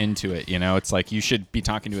much into it. You know, it's like you should be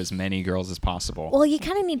talking to as many girls as possible. Well, you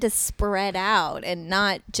kind of need to spread out and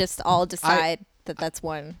not just all decide that that's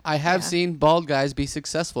one. I have seen bald guys be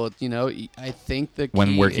successful. You know, I think the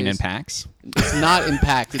When key working in is- packs? It's not in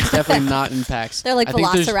packs. It's definitely not in packs. They're like I think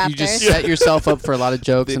velociraptors. you just set yourself up for a lot of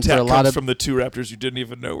jokes The and for attack a lot comes of from the two raptors you didn't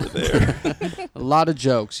even know were there. a lot of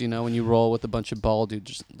jokes. You know, when you roll with a bunch of bald dudes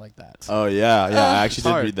just like that. Oh yeah, I It's actually did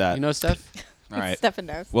hard. read that. You know, Steph. All right. Stefan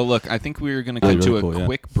knows. Well, look, I think we're going to Really, come to really a cool, yeah.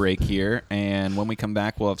 quick break here. And when we come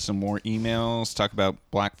back, we'll have some more emails, talk about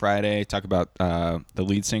Black Friday, talk about the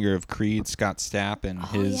lead singer of Creed, Scott Stapp, and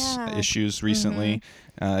his yeah. issues recently.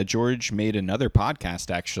 George made another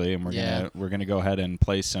podcast actually, and we're gonna go ahead and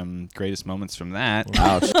play some greatest moments from that.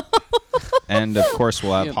 And of course,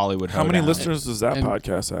 we'll have Hollywood. How many listeners does that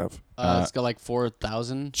podcast have? It's got like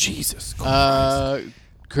 4,000. Jesus Christ.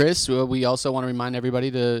 Chris, we also want to remind everybody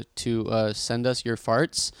to send us your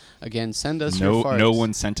farts. Again, send us your farts. No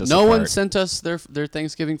one sent us. No one sent us their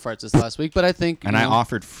Thanksgiving farts this last week, but I think. And I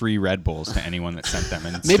offered free Red Bulls to anyone that sent them.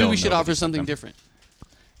 And maybe we should offer something different.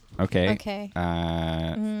 Okay.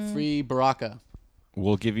 Free Baraka.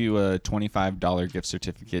 We'll give you a $25 gift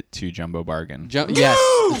certificate to Jumbo Bargain. Yes,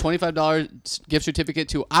 $25 gift certificate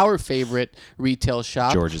to our favorite retail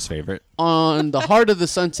shop. George's favorite. On the heart of the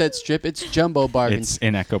Sunset Strip, it's Jumbo Bargain. It's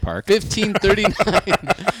in Echo Park.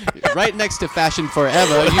 1539, right next to Fashion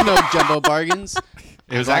Forever. You know Jumbo Bargains.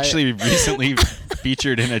 It was actually recently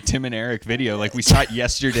featured in a Tim and Eric video. Like we saw it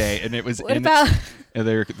yesterday, and it was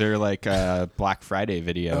their like Black Friday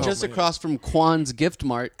video. Just across from Kwan's Gift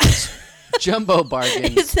Mart. Jumbo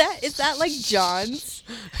Bargain. Is that like John's?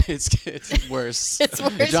 It's worse. It's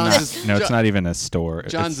worse. It's not even a store.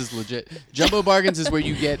 John's is legit. Jumbo Bargains is where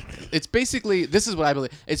you get. It's basically. This is what I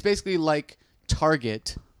believe. It's basically like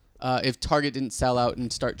Target. If Target didn't sell out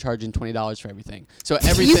and start charging $20 for everything, so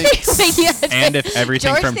everything. And if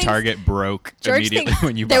everything from Target broke immediately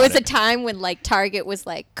when you bought it. There was a time when like Target was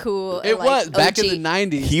like cool. It was back in the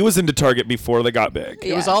 90s. He was into Target before they got big.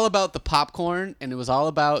 It was all about the popcorn, and it was all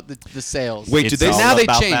about the sales. Wait, did they? Now they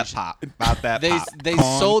about changed. About that pop. They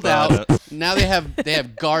sold out. Now they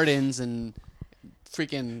have gardens and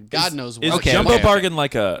freaking God knows what. Is Jumbo Bargain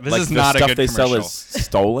like this like is the not stuff a good they sell commercial. is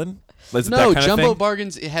stolen? Is it No, that kind of Jumbo thing?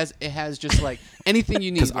 Bargains. It has just like anything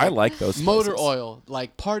you need. Because I like those motor places. oil,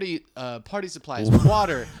 like party supplies,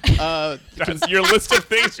 water. That's your list of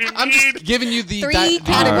things you I'm need. just giving you the Three range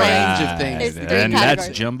categories. of things. There's three And categories.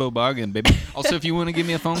 that's Jumbo Bargain, baby. Also, if you want to give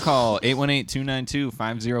me a phone call,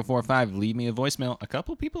 818-292-5045. Leave me a voicemail. A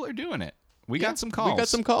couple people are doing it. We got some calls. We got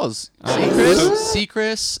some calls. See,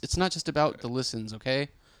 Chris, it's not just about the listens, okay?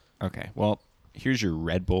 Okay, well, here's your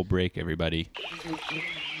Red Bull break, everybody.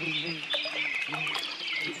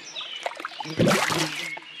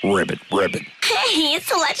 Ribbit. Hey, it's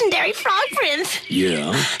the legendary Frog Prince. Yeah?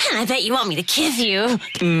 And I bet you want me to kiss you.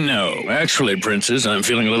 No, actually, Princess, I'm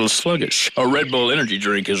feeling a little sluggish. A Red Bull energy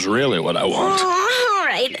drink is really what I want. Oh, all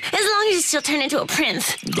right. As long as you still turn into a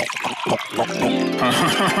prince. Oh, thank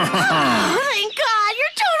God.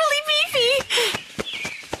 You're totally beefy.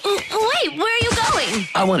 Wait, where are you going?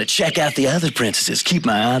 I want to check out the other princesses. Keep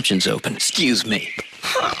my options open. Excuse me.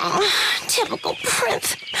 Oh, typical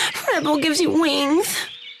prince. Red Bull gives you wings.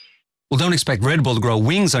 Well, don't expect Red Bull to grow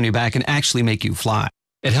wings on your back and actually make you fly.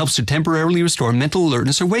 It helps to temporarily restore mental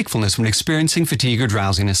alertness or wakefulness when experiencing fatigue or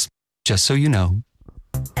drowsiness. Just so you know.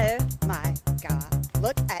 Oh my God.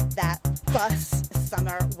 Look at that bus.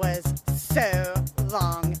 Summer was so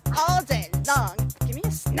long. All day long. Give me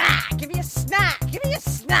a snack. Give me a snack. Give me a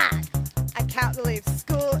snack. I can't believe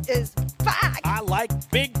school is back. I like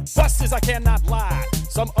big buses, I cannot lie.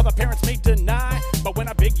 Some other parents may deny, but when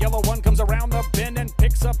a big yellow one comes around the bend and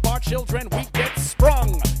picks up our children, we get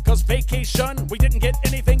sprung. Cause vacation, we didn't get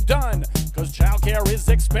anything done. Cause childcare is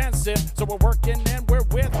expensive, so we're working and we're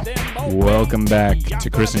with them. Welcome back to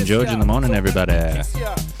Chris and George in the morning, everybody. I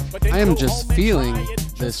am just feeling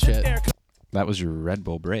this shit. That was your Red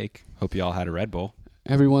Bull break. Hope you all had a Red Bull.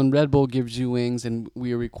 Everyone, Red Bull gives you wings, and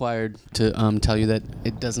we are required to tell you that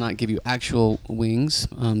it does not give you actual wings.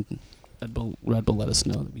 Red Bull let us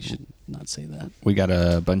know that we should not say that. We got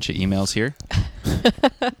a bunch of emails here.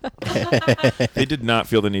 They did not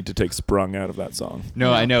feel the need to take Sprung out of that song.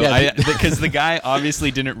 No, I know. Yeah, Because the guy obviously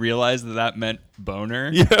didn't realize that meant boner.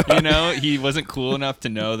 Yeah. You know, he wasn't cool enough to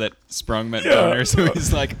know that sprung meant boner. So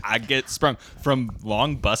he's like, I get sprung. From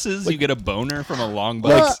long buses, you get a boner from a long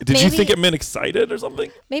bus. Well, Did you maybe- think it meant excited or something?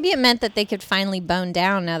 Maybe it meant that they could finally bone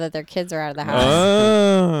down now that their kids are out of the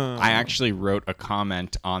house. I actually wrote a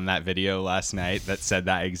comment on that video last night that said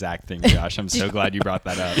that exact thing, Josh. I'm so glad you brought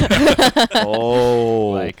that up. Oh.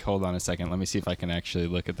 Like, hold on a second. Let me see if I can actually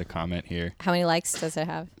look at the comment here. How many likes does it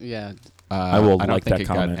have? Yeah. I will don't like think that it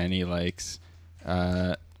comment. got any likes.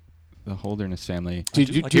 The Holderness family. Do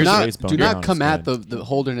not come at the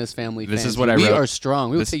Holderness family This fans. is what I wrote. We are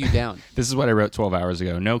strong. We will take you down. This is what I wrote 12 hours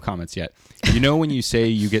ago. No comments yet. You know when you say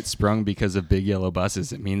you get sprung because of big yellow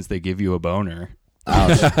buses, it means they give you a boner.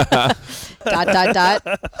 Dot.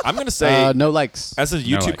 I'm going to say, no likes. as a No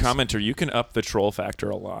YouTube likes. commenter, you can up the troll factor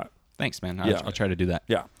a lot. Thanks, man. Yeah. I'll try to do that.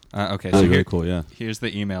 Yeah. Okay. That'd So be very cool, yeah. Here's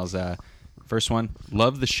the emails. First one.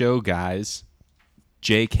 Love the show, guys.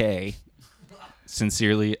 JK.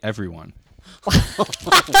 Sincerely, everyone.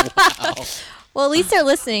 Well, at least they're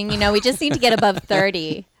listening. You know, we just need to get above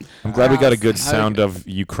 30. I'm glad we got a good sound of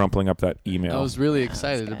you crumpling up that email. I was really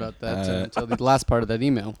excited about that until the last part of that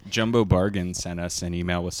email. Jumbo Bargain sent us an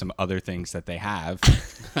email with some other things that they have.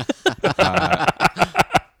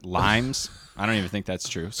 Limes. I don't even think that's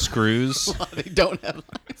true. Screws. They don't have limes.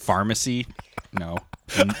 Pharmacy. No.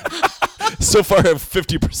 So far, I'm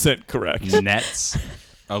 50% correct. Nets.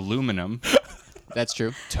 Aluminum. That's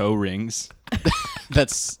true. Toe rings.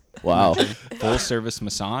 That's wow. Full service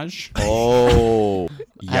massage. Oh.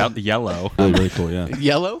 Yellow. Really, really cool, yeah.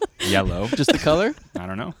 Yellow? Yellow. Just the color? I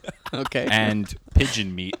don't know. Okay. And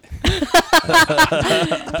pigeon meat.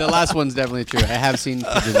 The last one's definitely true. I have seen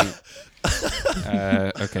pigeon meat.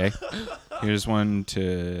 Okay. Here's one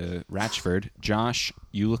to Rachford. Josh,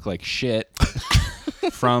 you look like shit.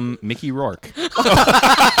 From Mickey Rourke.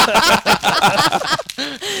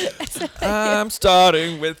 I'm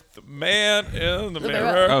starting with the man in the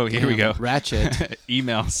mirror. Oh, here we go. Ratchet.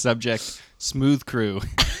 Email subject: Smooth Crew.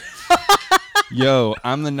 Yo,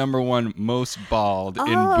 I'm the #1 most bald in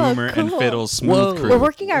Boomer and Fiddle's Smooth Crew. We're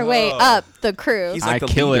working our way up the crew. I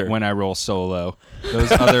kill it when I roll solo.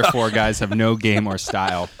 Those other 4 guys have no game or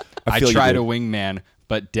style. I try to wingman,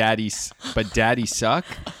 but daddy suck.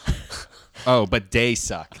 Oh, but they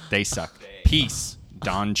suck. They suck. Peace.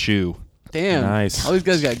 Don Chu. Damn. Nice. All these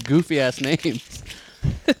guys got goofy ass names.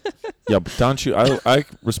 Yeah, but Don Chu, I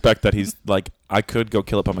respect that he's like, I could go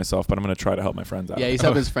kill it by myself, but I'm going to try to help my friends out. Yeah, he's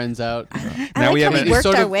helping his friends out. Now we worked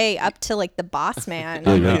our way up to like the boss man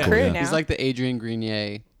of the crew now. He's like the Adrian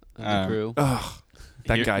Grenier of the crew.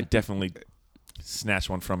 That guy definitely snatched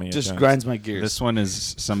one from me. Just grinds my gears. This one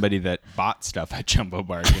is somebody that bought stuff at Jumbo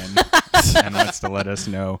Bargain and wants to let us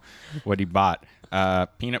know what he bought.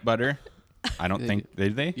 Peanut butter. I don't think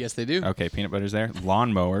did they? Yes, they do. Okay, peanut butter's there.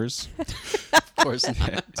 Lawnmowers. Of course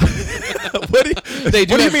not. What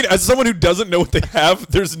do you mean? As someone who doesn't know what they have,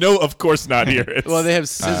 there's no of course not here. Well, they have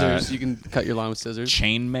scissors. You can cut your lawn with scissors.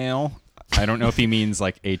 Chainmail. I don't know if he means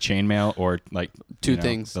like a chainmail or like two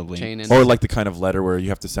things. The link. Chain and or like the kind of letter where you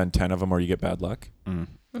have to send 10 of them or you get bad luck.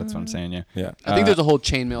 That's what I'm saying. Yeah. Yeah. I think there's a whole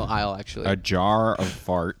chainmail aisle actually. A jar of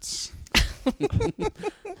farts.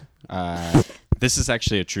 This is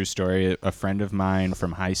actually a true story. A friend of mine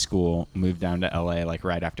from high school moved down to LA like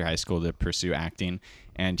right after high school to pursue acting,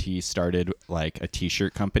 and he started like a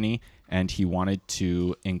t-shirt company, and he wanted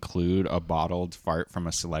to include a bottled fart from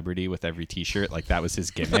a celebrity with every t-shirt. Like that was his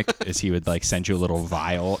gimmick, is he would like send you a little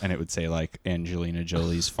vial and it would say like Angelina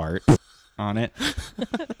Jolie's fart on it.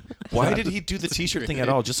 Why did he do the t-shirt thing at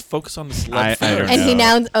all? Just focus on the celeb. I don't know. And he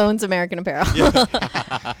now owns American Apparel.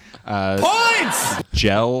 Points!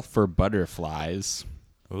 Gel for butterflies.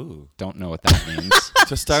 Ooh. Don't know what that means.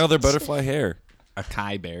 To style their butterfly hair.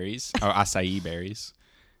 Acai berries. Or acai berries.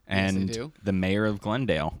 And Yes, they do. the mayor of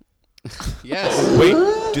Glendale. Yes. Wait,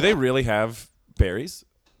 do they really have berries?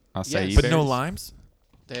 Acai Yes. But berries. no limes?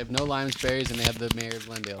 They have no limes, berries, and they have the mayor of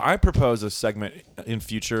Glendale. I propose a segment in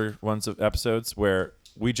future ones of episodes where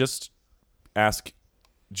we just ask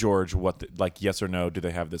George what, like, yes or no, do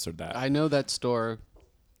they have this or that? I know that store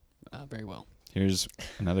very well. Here's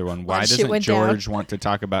another one. Why That shit doesn't went George want to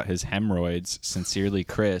talk about his hemorrhoids? Sincerely,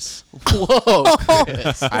 Chris. Whoa, Chris.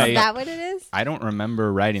 Is that what it is? I don't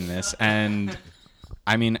remember writing this, and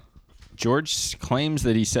I mean, George claims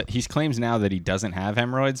that he claims now that he doesn't have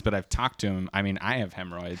hemorrhoids, but I've talked to him. I mean, I have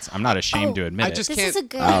hemorrhoids. I'm not ashamed to admit I it. just This can't. is a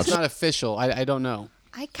good- It's not official. I don't know.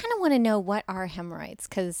 I kind of want to know what are hemorrhoids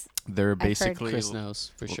because They're I've heard- basically Chris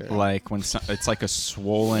knows for sure. like when it's like a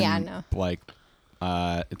swollen, Yeah, I know. like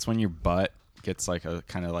it's when your butt gets like a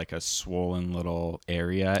kind of like a swollen little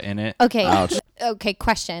area in it. Okay. Ouch. Okay.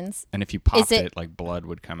 Questions. And if you popped it- it, like blood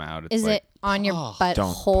would come out. It's Is like, it on your butt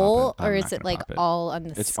don't hole pop it. I'm or not is it gonna like pop it. all on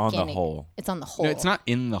the It's skin? on the hole. It's on the hole. No, it's not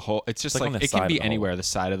in the hole. It's just It's like on like the it side can of be the hole. anywhere. The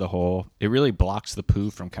side of the hole. It really blocks the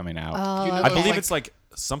poo from coming out. Oh, You know, I okay. believe it's like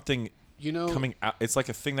something You know, coming out. It's like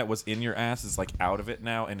a thing that was in your ass is like out of it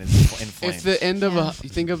now and is inflamed. if the end of you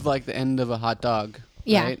think of like the end of a hot dog.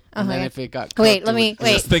 Yeah, Right? And then uh-huh. if it got cooked, Wait, let me- it would,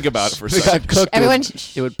 Just think about it for a if it second. got cooked, Everyone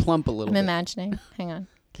it would plump a little I'm bit. imagining. Hang on.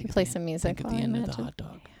 Can you play some music? Think at while the I end of the imagine? hot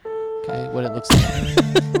dog. Okay, what it looks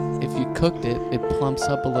like. If you cooked it, it plumps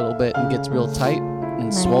up a little bit and gets real tight and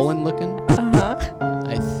Nice. swollen looking. Uh-huh.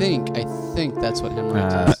 I think that's what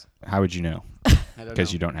hemorrhoids is. How would you know? I don't Because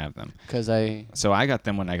know. you don't have them. Because I So I got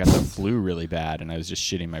them when I got the flu really bad, and I was just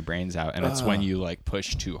shitting my brains out. And it's when you like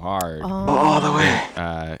push too hard. All the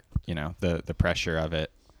way. You know, the pressure of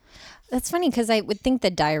it. That's funny because I would think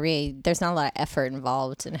that diarrhea, there's not a lot of effort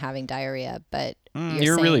involved in having diarrhea, but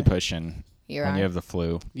You're really saying- pushing. you're when on. you have the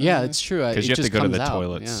flu. Yeah, it's true. Because It you have to just go to comes the out,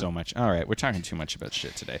 toilet yeah. so much. All right, we're talking too much about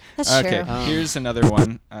shit today. That's okay, true. here's another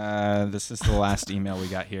one. This is the last email we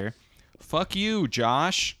got here. Fuck you,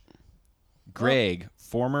 Josh. Greg,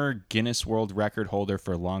 former Guinness World Record holder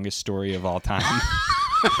for longest story of all time.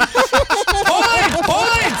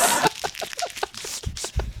 Points!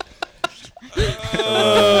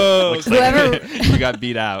 Looks like you got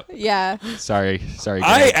beat out. Yeah. Sorry, Greg.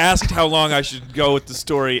 I asked how long I should go with the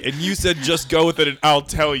story, and you said just go with it, and I'll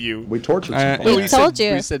tell you. We tortured some We told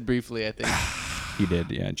you. We said briefly, I think. He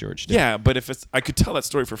did, yeah, George did. Yeah, but if it's, I could tell that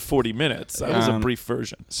story for 40 minutes. That was a brief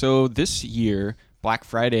version. So this year, Black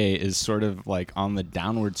Friday is sort of like on the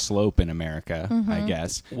downward slope in America, I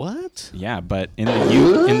guess. What? Yeah, but in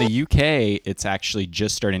the UK, it's actually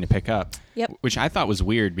just starting to pick up. Yep. Which I thought was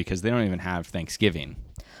weird because they don't even have Thanksgiving.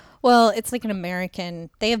 Well, it's like an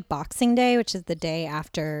American. They have Boxing Day, which is the day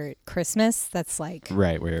after Christmas. That's like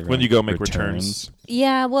Right, where When you go make returns.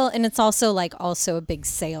 Yeah, well, and it's also a big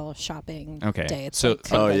sale shopping Okay. day. It's So, like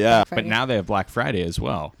kind of like Black Friday. but now they have Black Friday as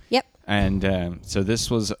well. Yep. And so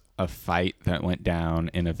this was a fight that went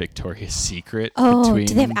down in a Victoria's Secret Oh, between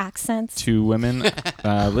do they have accents? two women.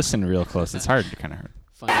 Listen real close. It's hard to kind of hear.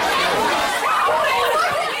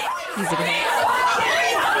 Easy to hear.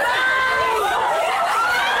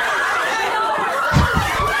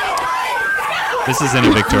 This isn't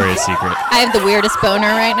a Victoria's Secret. I have the weirdest boner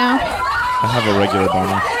right now. I have a regular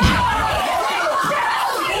boner.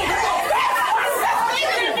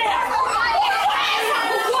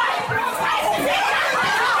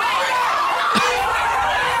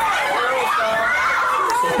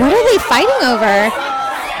 What are they fighting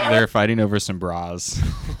over? They're fighting over some bras.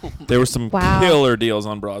 There were some Wow. killer deals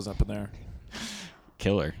on bras up in there.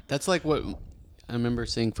 Killer. That's like what I remember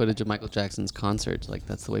seeing footage of Michael Jackson's concerts. Like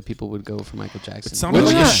that's the way people would go for Michael Jackson. It sounded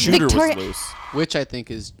like a shooter Victoria- was loose. Which I think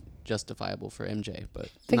is justifiable for MJ, but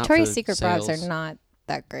Victoria's not for Secret bras sales. are not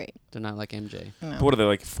that great. They're not like MJ. No. But what are they,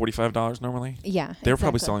 like $45 normally? Yeah, They're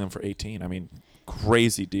probably exactly. selling them for 18. I mean,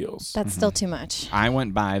 crazy deals. That's still too much. I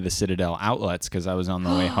went by the Citadel outlets because I was on the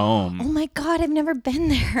way home. Oh my God, I've never been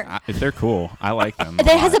there. They're cool. I like them.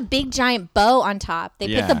 That has a big giant bow on top. They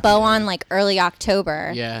Yeah. put the bow on like early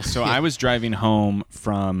October. Yeah. So I was driving home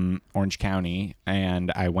from Orange County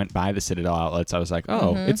and I went by the Citadel outlets. I was like,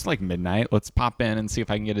 oh, it's like midnight. Let's pop in and see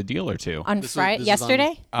if I can get a deal or two. On Friday,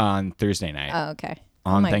 yesterday? On Thursday night. Oh, okay.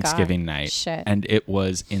 On my Thanksgiving God. night. Shit. And it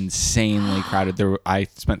was insanely crowded. I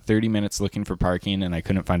spent 30 minutes looking for parking and I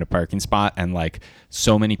couldn't find a parking spot. And like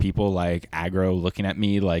so many people like aggro looking at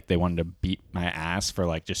me like they wanted to beat my ass for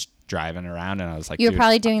like just driving around. And I was like, You were dude.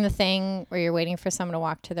 probably doing the thing where you're waiting for someone to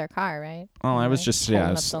walk to their car, right? Oh, I was just, yeah. Holding I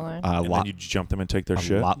up was, the line. And then you jump them and take their a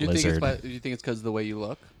shit? lot Do you think lizard. do you think it's because of the way you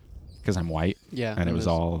look? Because I'm white. Yeah, And it it was is.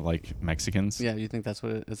 all like Mexicans. Yeah, you think that's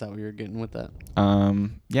what is that what you're getting with that?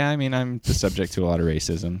 Yeah, I mean, I'm the subject to a lot of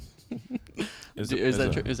racism. Is that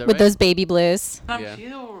true? Is that With right? those baby blues. Yeah.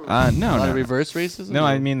 No, A lot no. of reverse racism? No, or-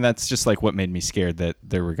 I mean, that's just like what made me scared that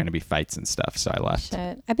there were going to be fights and stuff. So I left.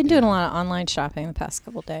 Shit. I've been doing a lot of online shopping the past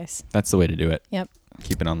couple days. That's the way to do it. Yep.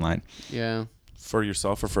 Keep it online. Yeah. For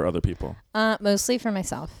yourself or for other people? Mostly for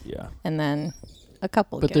myself. Yeah. And then a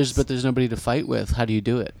couple But gifts. there's nobody to fight with. How do you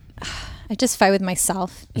do it? I just fight with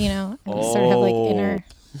myself, you know. I just sort of have like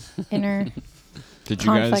inner Did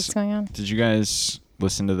you conflicts guys? going on. Did you guys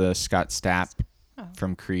listen to the Scott Stapp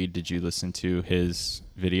from Creed? Did you listen to his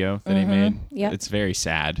video that he made? Yep. It's very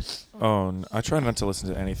sad. Oh, I try not to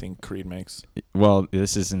listen to anything Creed makes. Well,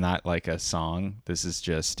 this is not like a song. This is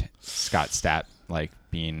just Scott Stapp like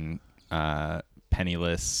being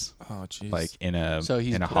penniless. Oh, jeez. Like in a So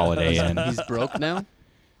he's in a Holiday Inn. He's broke now?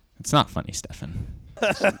 It's not funny, Stefan.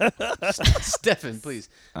 Stefan, please.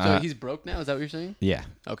 So he's broke now? Is that what you're saying? Yeah.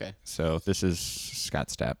 Okay. So this is Scott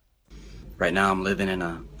Stapp. Right now, I'm living in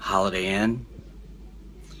a Holiday Inn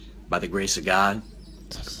by the grace of God,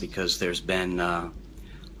 because there's been a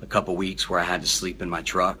couple weeks where I had to sleep in my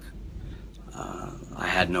truck. I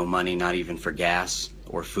had no money, not even for gas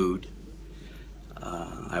or food.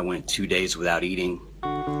 I went 2 days without eating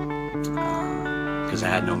because I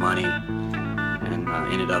had no money, and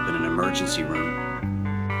ended up in an emergency room.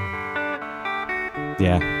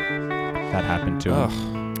 Yeah, that happened to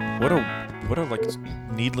him. What a like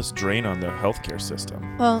needless drain on the healthcare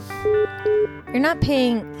system. Well, you're not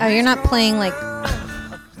paying. Oh, you're not playing like.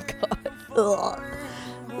 God,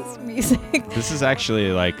 this music. This is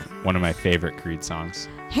actually like one of my favorite Creed songs.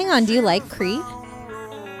 Hang on, do you like Creed?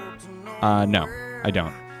 No, I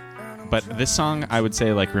don't. But this song, I would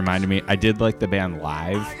say, like, reminded me. I did like the band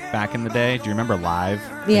Live back in the day. Do you remember Live?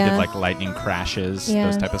 They Yeah. did like Lightning Crashes, Yeah.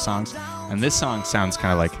 those type of songs. And this song sounds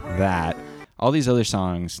kind of like that. All these other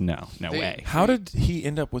songs, no way. How did he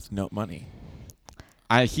end up with no money?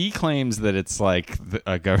 He claims that it's like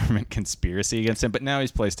a government conspiracy against him, but now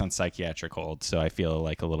he's placed on psychiatric hold, so I feel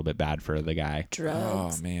like a little bit bad for the guy.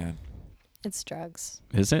 Drugs. Oh, man. It's drugs.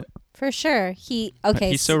 Is it? For sure. He's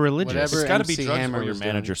so religious. It's got to be drugs where your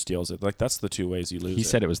manager steals it. Like, that's the two ways you lose He it.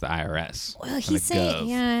 said it was the IRS. Well, he said,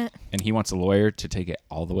 yeah. And he wants a lawyer to take it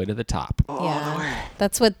all the way to the top. Yeah.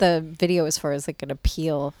 That's what the video is for, is like an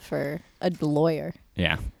appeal for a lawyer.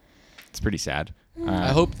 Yeah. It's pretty sad. I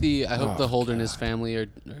hope the Holderness family are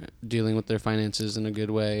dealing with their finances in a good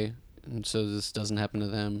way, and so this doesn't happen to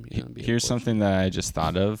them. Here's something that I just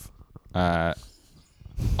thought of.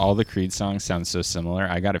 All the Creed songs sound so similar.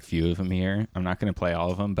 I got a few of them here. I'm not going to play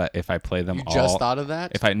all of them, but if I play them all... You just thought of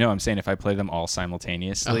that? I'm saying if I play them all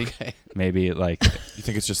simultaneously, okay. Maybe like... You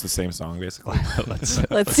think it's just the same song, basically?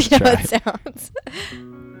 Let's see how it sounds.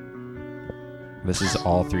 This is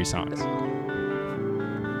all 3 songs.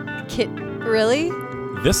 Really?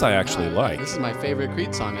 This I actually like. This is my favorite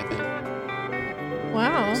Creed song, I think.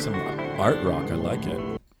 Wow. Some art rock. I like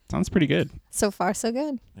it. Sounds pretty good. So far, so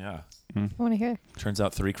good. Yeah. I want to hear. Turns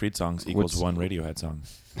out 3 Creed songs equals 1 Radiohead song.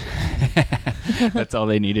 That's all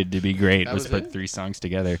they needed to be great was put it? 3 songs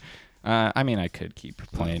together. I mean, I could keep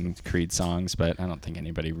playing Creed songs, but I don't think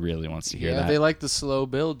anybody really wants to hear that. Yeah, they like the slow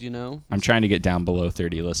build, you know. I'm trying to get down below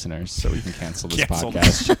 30 listeners so we can cancel this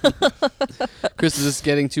podcast. Chris, is this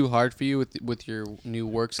getting too hard for you with your new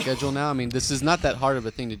work schedule now? I mean, this is not that hard of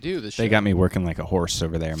a thing to do. They got me working like a horse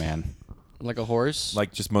over there, man. Like a horse?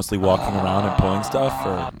 Like just mostly walking around and pulling stuff?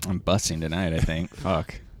 Or I'm bussing tonight, I think.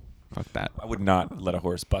 Fuck that. I would not let a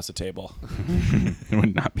horse bus a table. It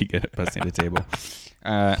would not be good at bussing a table.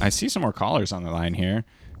 I see some more callers on the line here.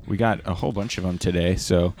 We got a whole bunch of them today,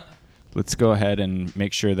 so let's go ahead and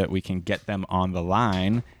make sure that we can get them on the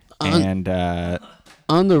line. And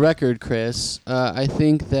on the record, Chris, I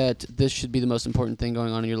think that this should be the most important thing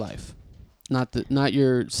going on in your life. Not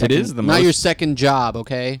your second, it is the not your second job,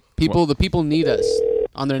 okay? The people need us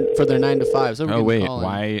for their 9 to 5. So oh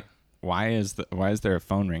wait, why is there a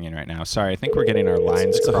phone ringing right now? Sorry, I think we're getting our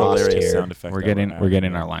lines crossed here. Sound effect we're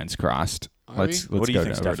getting our lines crossed. Let's go over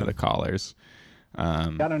to the callers. I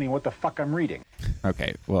don't know what the fuck I'm reading.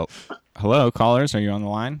 Okay, well, hello, callers. Are you on the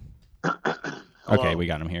line? Okay, we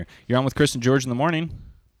got him here. You're on with Chris and George in the morning.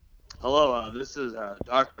 Hello, this is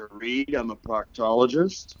Dr. Reed. I'm a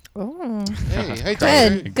proctologist. Oh. Hey,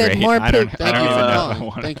 good. Great. More I don't poop. even know if I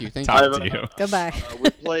wanna Thank you. talk to you. Goodbye. We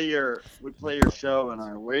play your show in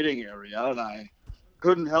our waiting area, and I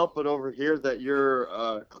couldn't help but overhear that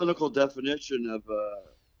your clinical definition of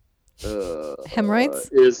hemorrhoids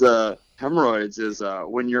is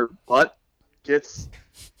when your butt gets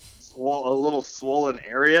a little swollen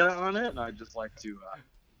area on it, and I'd just like to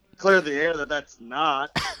clear the air that that's not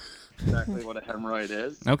exactly what a hemorrhoid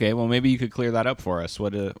is. Okay, well maybe you could clear that up for us.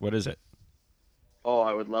 What is it? Oh,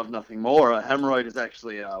 I would love nothing more. A hemorrhoid is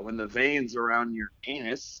actually when the veins around your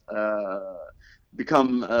anus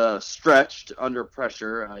become stretched under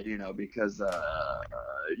pressure, because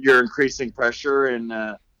you're increasing pressure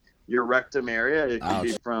in your rectum area. It could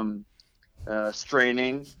be from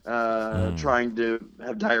straining, trying to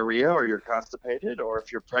have diarrhea, or you're constipated, or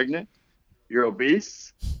if you're pregnant, you're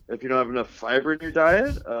obese, if you don't have enough fiber in your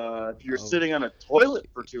diet, if you're sitting on a toilet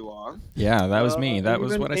for too long. Yeah, that was me. That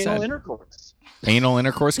was what I said. Anal intercourse. Anal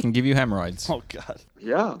intercourse can give you hemorrhoids. Oh, God.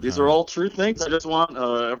 Yeah, these are all true things. I just want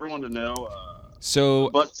everyone to know so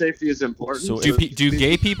butt safety is important. So do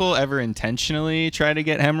gay people ever intentionally try to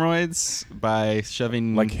get hemorrhoids by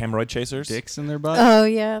shoving like hemorrhoid chasers dicks in their butt? Oh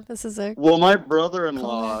yeah, this is a. Well, my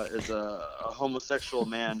brother-in-law is a homosexual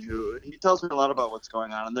man he tells me a lot about what's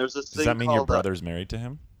going on. And there's this thing. Does that mean your brother's married to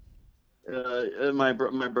him? My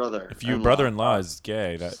brother. If your brother-in-law is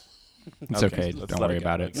gay, that it's okay. Don't worry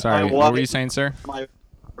about it. Go. Sorry, what were you saying, sir? My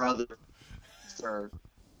brother, sir.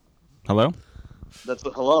 Hello? That's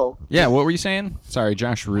what. Hello. Yeah, what were you saying? Sorry,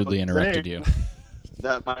 Josh rudely interrupted you.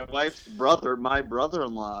 That my wife's brother, my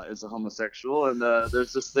brother-in-law, is a homosexual, and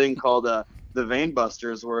there's this thing called the vein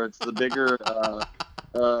busters, where it's the bigger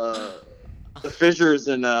the fissures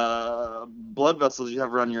and blood vessels you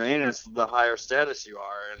have around your anus, the higher status you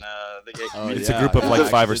are, and the gay community. It's a group of like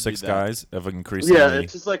 5 or 6 guys of increasingly. Yeah,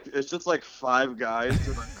 it's just like 5 guys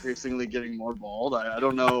who are increasingly getting more bald. I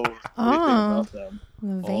don't know anything about them.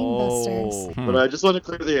 The vein busters. But I just want to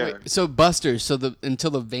clear the air. Wait, so busters, until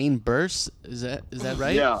the vein bursts, is that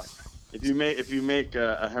right? Yeah. If you make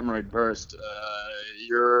a hemorrhoid burst,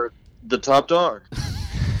 you're the top dog.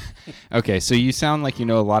 Okay, so you sound like you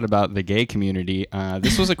know a lot about the gay community.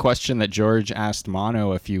 This was a question that George asked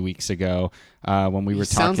Mono a few weeks ago when we were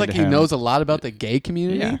talking Sounds like to he him. knows a lot about the gay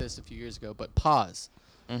community. Yeah. This a few years ago, but pause.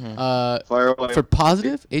 Fire away. For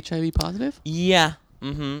positive, HIV positive. Yeah.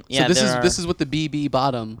 Mm-hmm. Yeah. So this is what the BB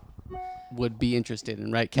bottom would be interested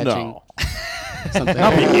in, right? Catching No. something.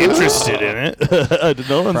 I'll be interested in it.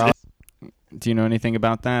 No one's. Do you know anything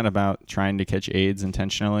about that? About trying to catch AIDS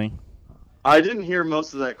intentionally? I didn't hear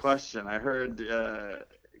most of that question. I heard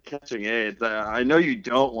catching AIDS. I know you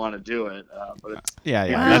don't want to do it, but it's Yeah.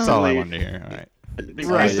 That's all I wanted to hear. All right.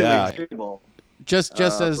 increasingly treatable. Just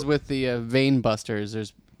as with the vein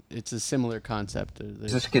busters, it's a similar concept.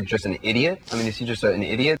 Is this kid just an idiot? I mean, is he just an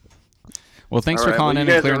idiot? Well, thanks All for right, calling well, in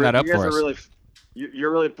you and guys clearing that up you guys for are us. Really,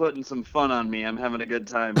 you're really putting some fun on me. I'm having a good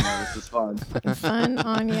time. This is fun. Fun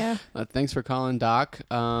on you. Thanks for calling, Doc.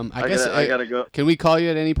 I guess I gotta go. Can we call you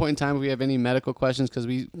at any point in time if we have any medical questions? Because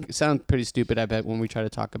we sound pretty stupid, I bet, when we try to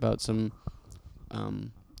talk about some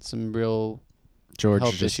real George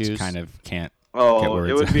health just issues. kind of can't. Oh,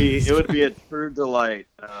 it would be a true delight.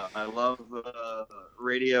 I love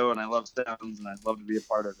radio and I love sounds and I'd love to be a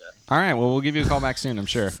part of it. All right. Well, we'll give you a call back soon, I'm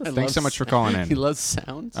sure. Thanks so much for calling in. He loves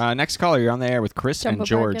sounds. Next caller, you're on the air with Chris Jump and over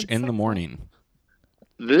George against in the something. morning.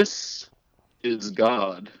 This is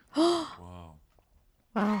God. Wow.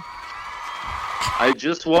 I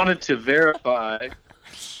just wanted to verify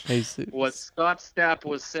what Scott Stapp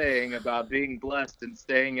was saying about being blessed and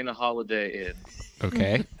staying in a Holiday Inn.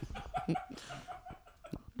 Okay.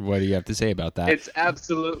 What do you have to say about that? It's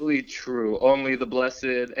absolutely true. Only the blessed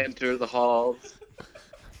enter the halls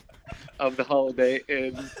of the Holiday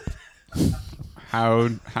Inn.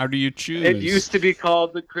 How do you choose? It used to be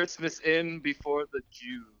called the Christmas Inn before the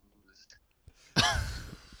Jews.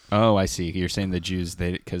 Oh, I see. You're saying the Jews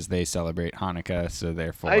because they celebrate Hanukkah, so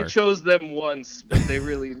therefore. I chose them once, but they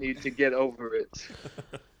really need to get over it.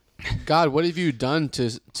 God, what have you done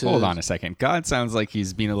to Hold on a second. God sounds like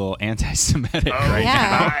he's being a little anti-Semitic right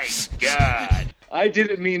My God. I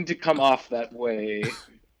didn't mean to come off that way.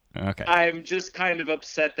 now. Okay. I'm just kind of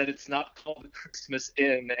upset that it's not called the Christmas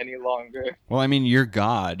Inn any longer. Well, I mean, you're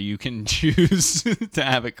God. You can choose to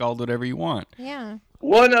have it called whatever you want. Yeah.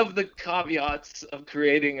 One of the caveats of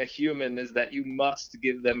creating a human is that you must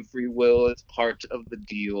give them free will as part of the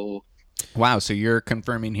deal. Wow. So you're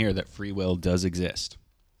confirming here that free will does exist.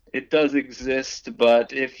 It does exist,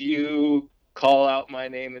 but if you call out my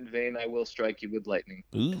name in vain, I will strike you with lightning.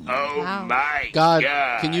 Oh my God,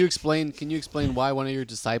 God. can you explain why one of your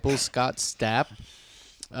disciples, Scott Stapp,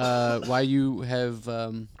 why you have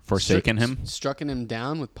Forsaken him? strucken him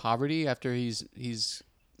down with poverty after he's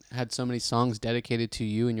had so many songs dedicated to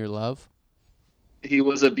you and your love? He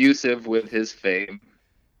was abusive with his fame.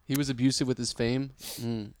 He was abusive with his fame?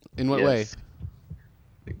 In what way? Yes.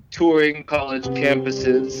 Touring college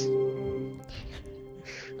campuses,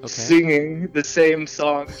 singing the same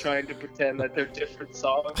song, trying to pretend that they're different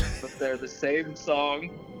songs, but they're the same song.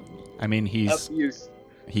 I mean, Abuse.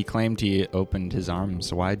 he claimed he opened his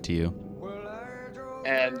arms wide to you.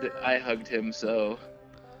 And I hugged him, so.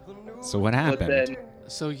 So what happened? But then,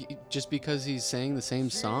 So just because he's saying the same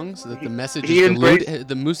songs, that the message he is embraced-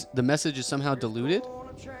 diluted, the message is somehow diluted?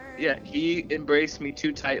 yeah, he embraced me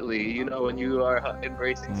too tightly. You know, when you are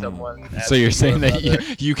embracing someone. as So you're if saying a that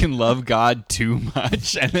brother. you can love God too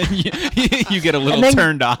much, and then you get a little then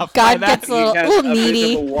turned off. God by that? gets a little, He has little a bit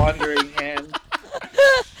needy. of a wandering hand.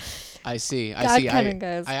 I see. God I see. kinda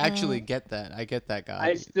goes, I actually get that. I get that, God.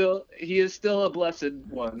 He is still a blessed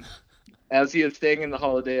one, as he is staying in the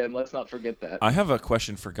Holiday Inn. Let's not forget that. I have a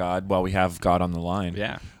question for God while we have God on the line.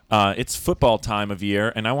 Yeah. It's football time of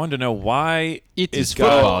year, and I wanted to know why It is God,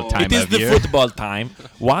 football time It is of the year. football time.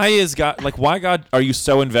 Why is God why God are you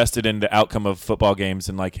so invested in the outcome of football games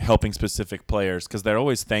and like helping specific players? Because they're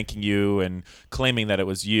always thanking you and claiming that it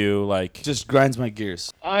was you. Like just grinds my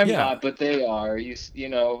gears. I'm not, but they are. You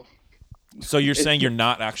know. So you're saying you're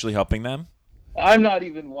not actually helping them? I'm not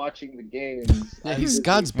even watching the games. Yeah, I'm just-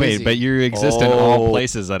 God's busy. Wait, but you exist in all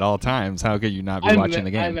places at all times. How could you not be watching the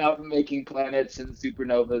game? I'm out making planets and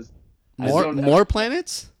supernovas. More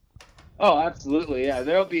planets? Oh, absolutely. Yeah,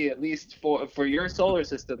 there'll be at least four for your solar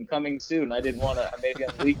system coming soon. I didn't want to. Maybe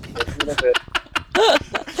I'm leaking a little bit.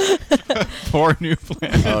 4 new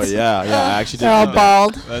planets. Oh yeah. I actually did. They're all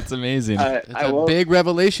bald. That's amazing. It's a big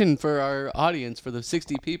revelation for our audience, for the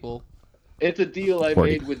 60 people. It's a deal I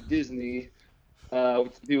 40. made with Disney.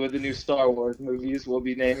 To do with the new Star Wars movies. We'll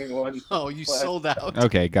be naming one. Oh, you sold out.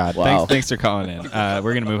 Okay, God. Wow. Thanks for calling in. We're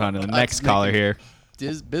going to move on to the next caller here.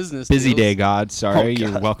 Business Busy deals. day, God. Sorry. Oh,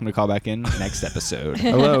 You're God. welcome to call back in next episode.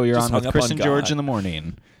 Hello, you're Just on hung with up Chris on and George God. in the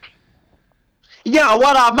morning. Yo,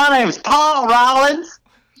 what up? My name's Paul Rollins.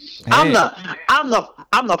 I'm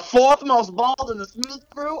the fourth most bald in the Smooth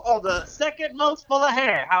Crew, or the second most full of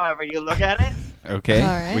hair, however you look at it. Okay, All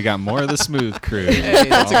right. we got more of the Smooth Crew. Hey,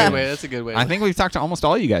 that's a good way. That's a good way. I think we've talked to almost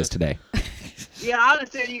all you guys today. Yeah, I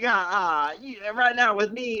understand you got right now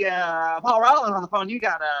with me, Paul Rollins on the phone. You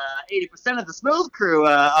got 80% of the Smooth Crew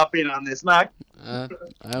up in on this, Mike. I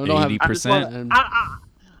don't have 80%.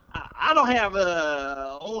 I don't have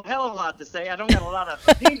a whole hell of a lot to say. I don't got a lot of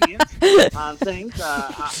opinions on things.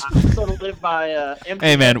 I sort of live by empty.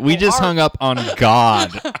 Hey man, we just hung up on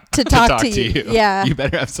God to talk to you. Yeah, you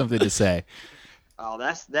better have something to say. Oh,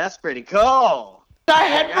 that's pretty cool. I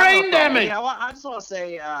had brain damage. Yeah, well, I just want to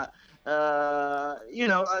say,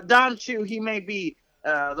 Don Chu, he may be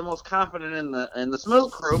the most confident in the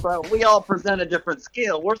Smooth Crew, but we all present a different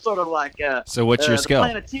skill. We're sort of like so what's your skill?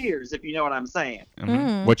 Planeteers, if you know what I'm saying.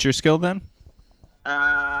 What's your skill then?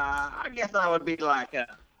 I guess I would be like I'd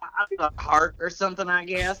be like Heart or something. I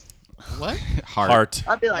guess. What? Heart.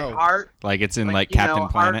 I'd be like Heart. Like it's in like Captain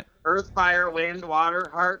Planet. Heart, Earth, Fire, Wind, Water,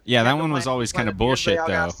 Heart. Yeah, that one was always kind of bullshit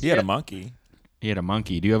though. He had a monkey. He had a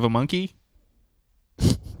monkey. Do you have a monkey?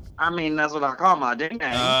 I mean, that's what I call my ding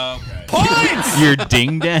dang. Okay. Points. Your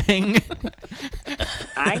ding dang.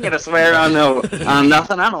 I ain't gonna swear on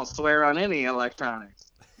nothing. I don't swear on any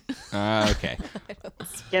electronics. Okay.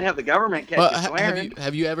 Can't have the government catch you swearing.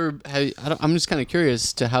 Have you ever? I'm just kind of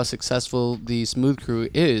curious to how successful the Smooth Crew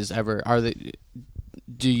is. Ever are they?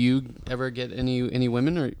 Do you ever get any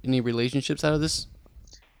women or any relationships out of this?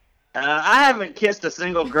 I haven't kissed a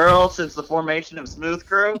single girl since the formation of Smooth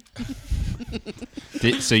Crew.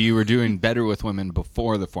 So you were doing better with women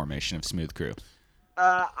before the formation of Smooth Crew?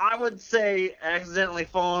 I would say accidentally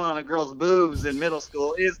falling on a girl's boobs in middle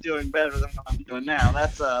school is doing better than what I'm doing now.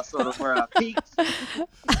 That's sort of where I peaked.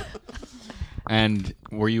 And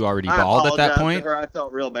were you already bald at that point? To her. I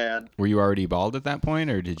felt real bad. Were you already bald at that point,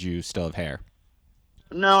 or did you still have hair?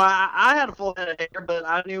 No, I had a full head of hair, but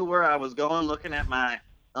I knew where I was going looking at my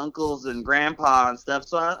uncles and grandpa and stuff,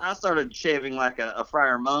 so I started shaving like a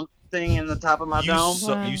Friar Monk thing in the top of my dome.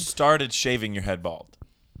 So you started shaving your head bald.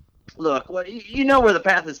 Look, well, you know where the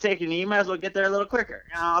path is taking you. You might as well get there a little quicker.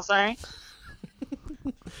 You know what I'm saying?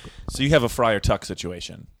 So you have a Friar Tuck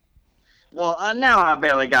situation. Well, now I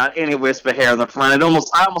barely got any wisp of hair in the front. I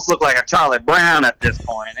almost look like a Charlie Brown at this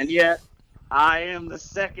point, and yet I am the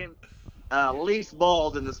second least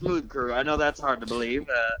bald in the Smooth Crew. I know that's hard to believe.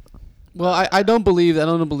 Well, I don't believe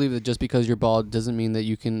that just because you're bald doesn't mean that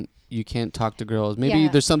you can't talk to girls. Maybe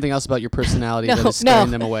there's something else about your personality that is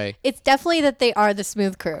scaring them away. It's definitely that they are the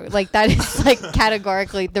Smooth Crew. Like that is like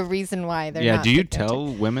categorically the reason why they're not. Yeah, do you tell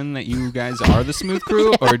women that you guys are the Smooth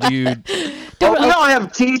Crew, or do you? I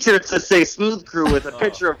have T-shirts that say Smooth Crew with a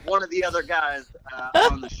picture of one of the other guys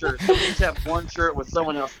on the shirt. So we each have one shirt with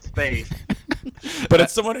someone else's face. But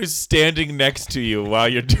it's someone who's standing next to you while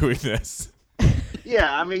you're doing this.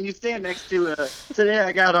 Yeah, I mean, you stand next to today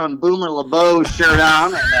I got on Boomer LeBeau's shirt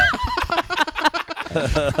on. And,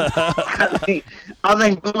 I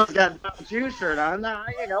think Boomer's got Don Chu's shirt on. Now,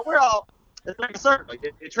 we're all, it's like a circle.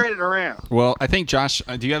 You trade it around. Well, I think, Josh,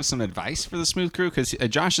 do you have some advice for the Smooth Crew? Because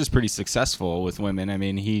Josh is pretty successful with women. I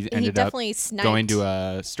mean, he ended up going to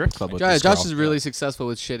a strip club with this girl. Josh is really successful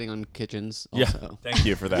with shitting on kitchens also. Yeah, thank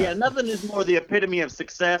you for that. Yeah, nothing is more the epitome of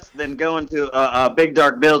success than going to a big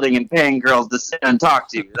dark building and paying girls to sit and talk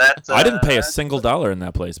to you. That's I didn't pay a single dollar in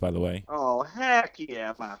that place, by the way. Oh, heck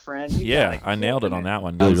yeah, my friend. Yeah, I nailed it on that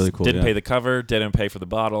one. That was really cool. Didn't pay the cover, didn't pay for the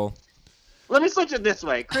bottle. Let me switch it this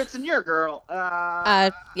way. Kristen, you're a girl.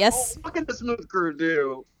 Yes. What can the Smooth Crew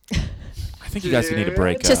do? I think you guys need to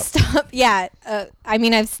break up. Just stop. Yeah. I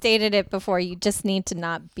mean, I've stated it before. You just need to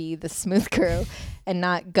not be the Smooth Crew and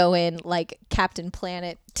not go in like Captain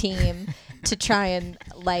Planet team to try and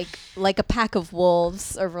like a pack of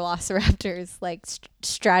wolves or velociraptors, like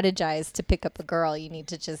strategize to pick up a girl. You need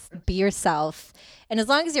to just be yourself. And as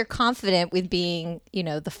long as you're confident with being,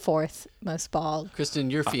 the fourth most bald. Kristen,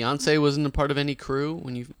 your fiance wasn't a part of any crew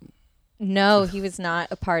when you... No, he was not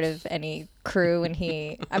a part of any crew, and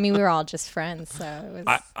we were all just friends, so it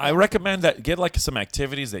was... I recommend that get like some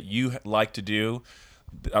activities that you like to do,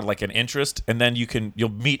 like an interest, and then you'll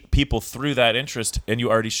meet people through that interest, and you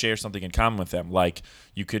already share something in common with them. Like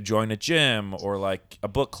you could join a gym, or like a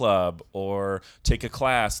book club, or take a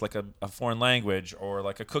class like a foreign language, or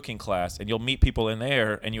like a cooking class, and you'll meet people in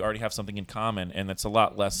there, and you already have something in common, and it's a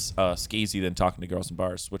lot less skeezy than talking to girls in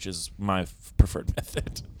bars, which is my preferred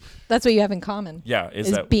method. That's what you have in common. Yeah,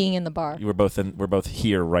 is that being in the bar. We're both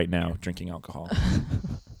here right now drinking alcohol.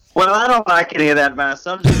 Well, I don't like any of that mess.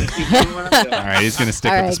 I'm just gonna keep doing what I'm doing. All right, he's going to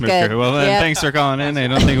stick with the smooth crew. Well, then, thanks for calling in. I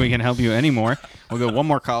don't think we can help you anymore. We'll go one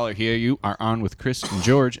more caller here. You are on with Chris and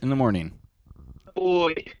George in the morning.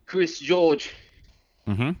 Boy, Chris George.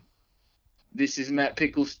 Mm-hmm. This is Matt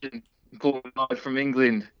Pickleston calling live from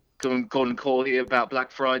England. Calling call here about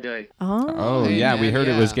Black Friday. Oh, yeah. We heard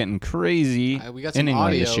it was getting crazy We got in some England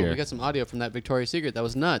audio. this year. We got some audio from that Victoria's Secret. That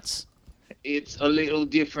was nuts. It's a little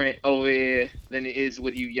different over here than it is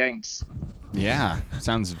with you Yanks. Yeah.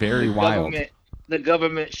 Sounds very wild. The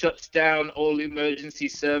government shuts down all emergency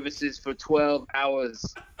services for 12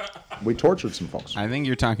 hours. We tortured some folks. I think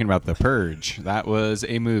you're talking about The Purge. That was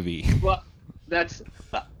a movie. Well, that's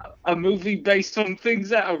a movie based on things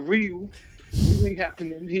that are really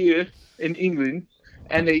happening here in England.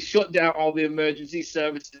 And they shut down all the emergency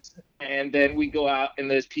services. And then we go out and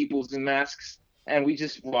there's people in masks. And we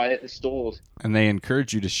just riot the stores. And they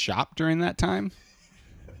encourage you to shop during that time?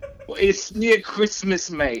 Well, it's near Christmas,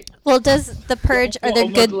 mate. Well, does The Purge, are there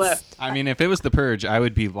good... I mean, if it was The Purge, I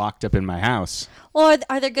would be locked up in my house. Or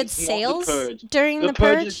are there good It's not sales The Purge. during The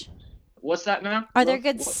Purge Purge? is- What's that now? Are there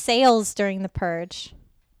good sales during The Purge?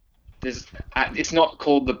 It's not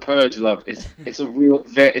called The Purge, love. It's a real...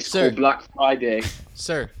 It's called Black Friday.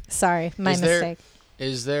 Sir. Sorry, my mistake.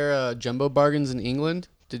 Is there jumbo bargains in England?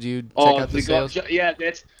 Did you check out the they got sales? yeah,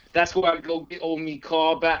 that's where I go get all me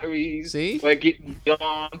car batteries. See? Where I get me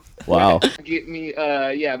yarn. Wow. Where I get me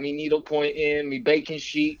me needlepoint in, me bacon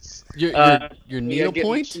sheets. Your where I needlepoint?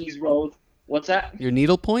 get me cheese rolls. What's that? Your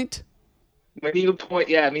needlepoint? My needlepoint,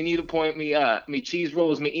 me needlepoint, me cheese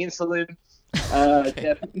rolls, me insulin.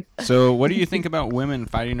 So what do you think about women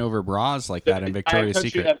fighting over bras like that in Victoria's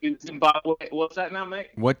Secret? Zimbabwe. What's that now, mate?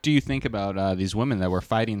 What do you think about these women that were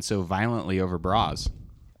fighting so violently over bras?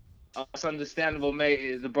 It's understandable,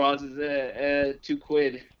 mate. The bras is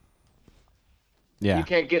 £2. Yeah. You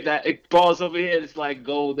can't get that. Bras over here, it's like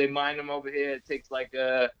gold. They mine them over here. It takes like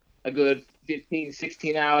a good 15,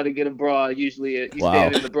 16 hours to get a bra. Usually you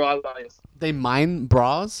stand in the bra lines. They mine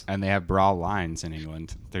bras? And they have bra lines in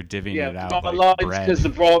England. They're divvying it out bra like lines bread. because the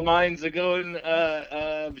bra lines are going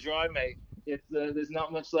dry, mate. There's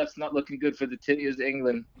not much left. It's not looking good for the titties of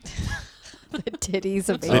England. The titties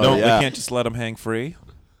of They England. don't. They can't just let them hang free.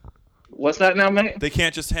 What's that now, mate? They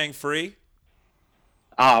can't just hang free.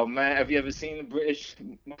 Oh man, have you ever seen a British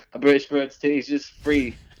bird's titties just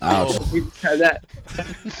free? Ouch. We try that.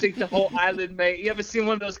 Sink the whole island, mate. You ever seen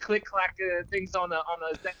one of those click clack things on a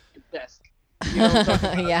desk? You know what I'm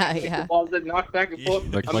talking about? Yeah. The balls that knock back and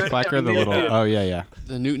forth. The click clacker, the little. Oh yeah.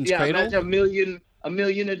 The Newton's Yeah, cradle? imagine a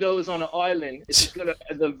million of those on an island. It's just gonna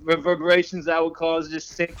the reverberations that would cause just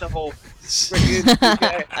sink the whole freaking.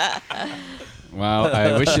 Well,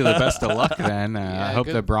 I wish you the best of luck then. Yeah, I hope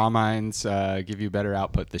good. the bra mines give you better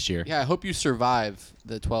output this year. Yeah, I hope you survive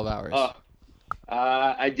the 12 hours.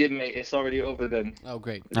 I did, mate. It's already over then. Oh,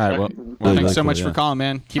 great. All right. Well, thanks so much for calling,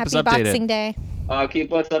 man. Keep us Happy updated. Boxing Day.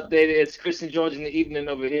 Keep us updated. It's Chris and George in the evening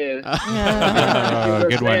over here. Oh,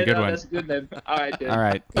 good one. Good one. That's good then. All right, then. All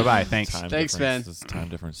right. Bye-bye. Thanks. Thanks, man. This is time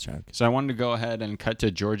difference check. So I wanted to go ahead and cut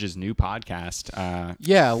to George's new podcast.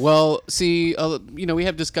 Yeah, well, see, we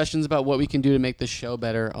have discussions about what we can do to make this show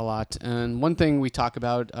better a lot. And one thing we talk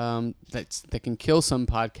about that can kill some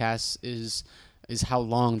podcasts is how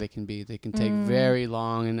long they can be. They can take very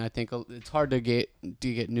long, and I think it's hard to get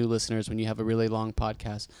new listeners when you have a really long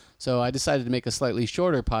podcast. So I decided to make a slightly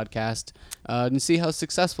shorter podcast and see how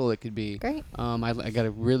successful it could be. Great. I got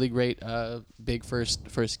a really great big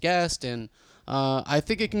first guest, and I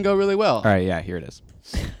think it can go really well. All right. Yeah, here it is.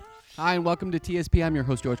 Hi, and welcome to TSP. I'm your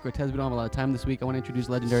host, George Cortez. We don't have a lot of time this week. I want to introduce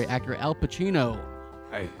legendary actor Al Pacino.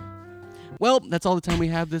 Hi. Well, that's all the time we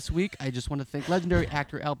have this week. I just want to thank legendary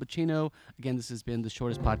actor Al Pacino. Again, this has been the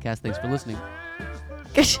shortest podcast. Thanks for listening.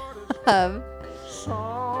 Good job.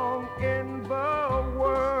 Song in the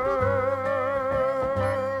world.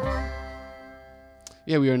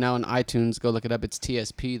 Yeah, we are now on iTunes. Go look it up. It's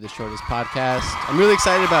TSP, the shortest podcast. I'm really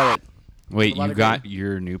excited about it. Wait, you got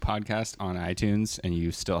your new podcast on iTunes, and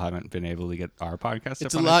you still haven't been able to get our podcast? It's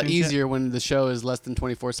up a on lot iTunes easier yet? when the show is less than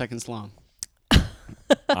 24 seconds long.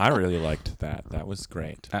 I really liked that. That was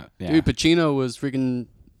great. Yeah. Dude, Pacino was freaking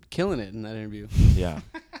killing it in that interview. Yeah.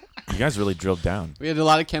 You guys really drilled down. We had a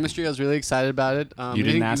lot of chemistry. I was really excited about it. You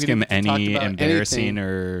didn't ask him any embarrassing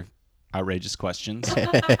or outrageous questions?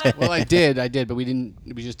 Well, I did, but we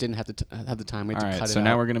just didn't have the time. We had All to right, cut so it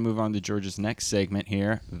now out. we're going to move on to George's next segment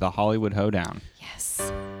here, the Hollywood Hoedown.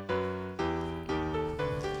 Yes.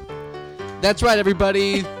 That's right,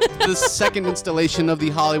 everybody. The second installation of the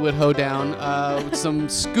Hollywood Hoedown with some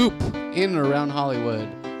scoop in and around Hollywood.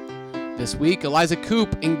 This week, Eliza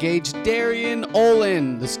Coop engaged Darren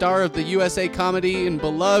Olin. The star of the USA comedy and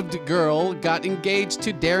beloved girl got engaged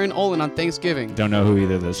to Darren Olin on Thanksgiving. Don't know who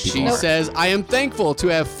either of those people She are. says, I am thankful to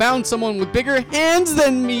have found someone with bigger hands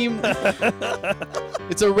than me.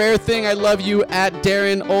 It's a rare thing. I love you at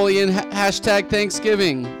Darren Olin. Hashtag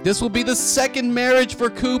Thanksgiving. This will be the second marriage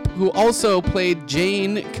for Coop, who also played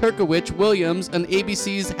Jane Kirkowich Williams on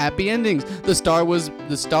ABC's Happy Endings. The star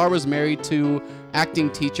was married to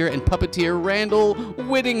acting teacher and puppeteer Randall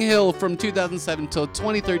Whittinghill from 2007 till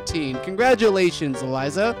 2013. Congratulations,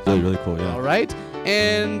 Eliza. Really cool, yeah. All right.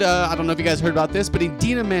 And I don't know if you guys heard about this, but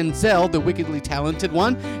Idina Menzel, the wickedly talented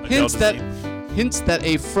one, hints that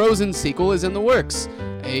a Frozen sequel is in the works.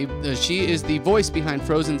 She is the voice behind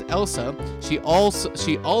Frozen's Elsa. She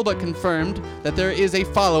all but confirmed that there is a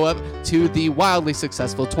follow-up to the wildly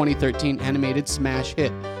successful 2013 animated smash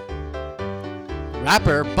hit.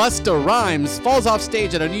 Rapper Busta Rhymes falls off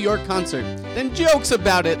stage at a New York concert, then jokes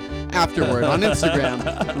about it afterward on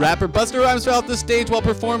Instagram. Rapper Busta Rhymes fell off the stage while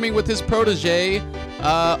performing with his protege,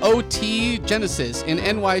 OT Genesis, in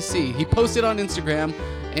NYC. He posted on Instagram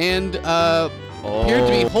and appeared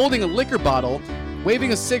to be holding a liquor bottle,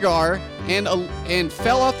 waving a cigar, and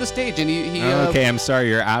fell off the stage. And he okay, I'm sorry,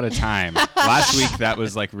 you're out of time. Last week that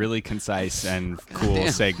was like really concise and cool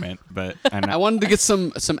segment, but I wanted to get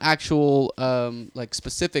some actual like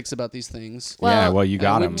specifics about these things. Well, you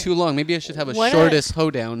got them. them. Too long. Maybe I should have a shortest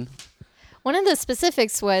hoedown. One of the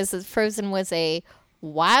specifics was that Frozen was a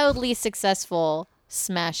wildly successful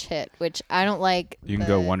smash hit, which I don't like. You can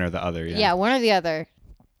go one or the other. Yeah, one or the other.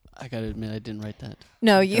 I gotta admit, I didn't write that.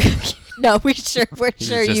 No, you. No, we're sure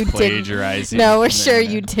you plagiarizing. didn't. No, we're sure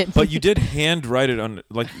you didn't. But you did handwrite it on,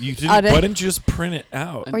 like you didn't. Why didn't you just print it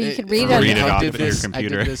out? Or you could read it off of your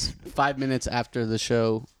computer. I did this 5 minutes after the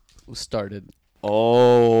show started.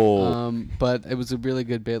 Oh. But it was a really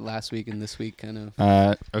good bit last week and this week, kind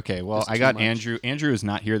of. Okay, well, I got Andrew. Andrew is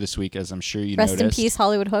not here this week, as I'm sure you Rest noticed. in peace,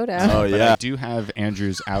 Hollywood Hoedown. Oh yeah. I do have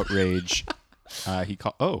Andrew's outrage. He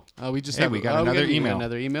called. We just we got another email.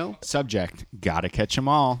 Another email. Subject: Gotta catch 'em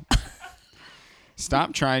all.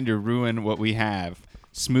 Stop trying to ruin what we have.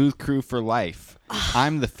 Smooth crew for life.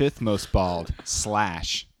 I'm the fifth most bald /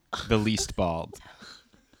 the least bald.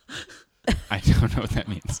 I don't know what that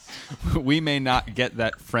means. We may not get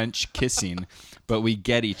that French kissing, but we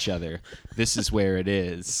get each other. This is where it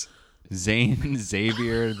is. Zane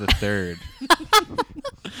Xavier the Third.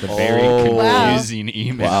 The very confusing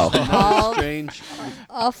email. Wow. Strange.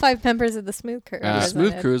 All 5 members of the Smooth Crew.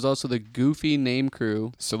 Smooth Crew is also the goofy name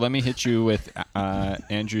crew. So let me hit you with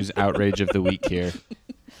Andrew's outrage of the week here.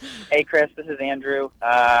 Hey, Chris, this is Andrew.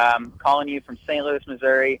 Calling you from St. Louis,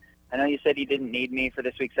 Missouri. I know you said you didn't need me for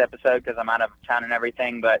this week's episode because I'm out of town and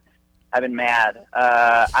everything, but I've been mad.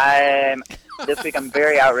 This week I'm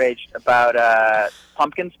very outraged about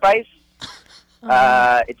pumpkin spice.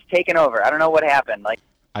 It's taken over. I don't know what happened.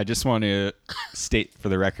 I just want to state for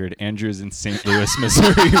the record, Andrew's in St. Louis,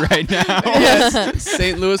 Missouri right now. Yes,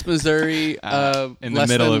 St. Louis, Missouri. In the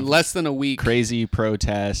middle of less than a week. Crazy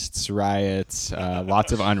protests, riots,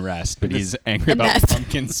 lots of unrest. But he's angry about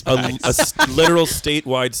pumpkin spice. A literal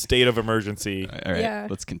statewide state of emergency. All right,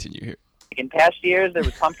 let's continue here. In past years, there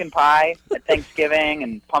was pumpkin pie at Thanksgiving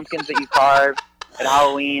and pumpkins that you carved at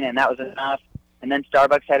Halloween, and that was enough. And then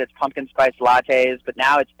Starbucks had its pumpkin spice lattes, but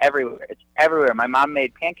now it's everywhere. It's everywhere. My mom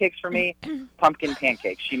made pancakes for me, pumpkin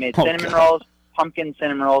pancakes. She made cinnamon rolls, pumpkin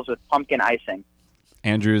cinnamon rolls with pumpkin icing.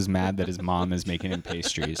 Andrew is mad that his mom is making him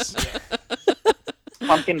pastries.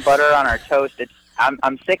 Pumpkin butter on our toast.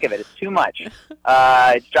 I'm sick of it. It's too much.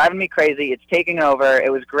 It's driving me crazy. It's taking over.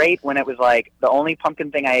 It was great when it was like the only pumpkin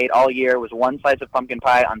thing I ate all year was one slice of pumpkin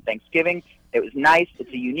pie on Thanksgiving. It was nice.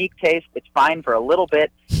 It's a unique taste. It's fine for a little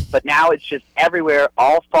bit. But now it's just everywhere,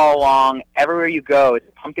 all fall long. Everywhere you go, it's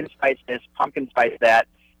pumpkin spice this, pumpkin spice that.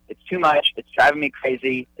 It's too much. It's driving me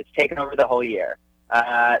crazy. It's taken over the whole year.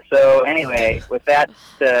 So anyway, with that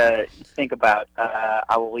to think about,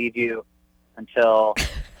 I will leave you until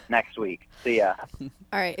next week. See ya.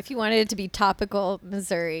 All right. If you wanted it to be topical,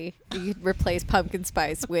 Missouri, you could replace pumpkin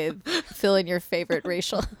spice with fill in your favorite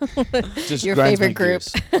racial, your favorite group.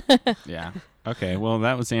 Yeah. Okay. Well,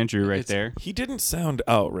 that was Andrew right there. He didn't sound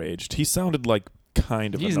outraged. He sounded like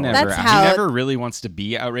kind of He's annoyed. never. He never really wants to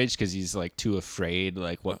be outraged because he's like too afraid,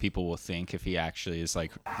 like what people will think if he actually is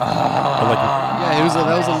like. Yeah,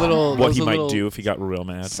 that was a little. What he might do if he got real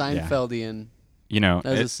mad. Seinfeldian. You know,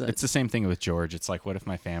 it's the same thing with George. It's like, what if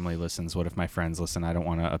my family listens? What if my friends listen? I don't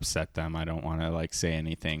want to upset them. I don't want to like say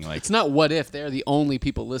anything. Like, it's not what if they're the only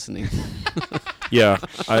people listening. Yeah,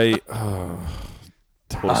 I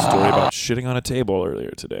told a story about shitting on a table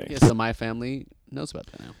earlier today. Yeah, so my family knows about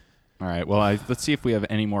that now. All right. Well, let's see if we have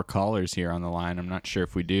any more callers here on the line. I'm not sure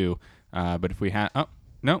if we do, but if we have,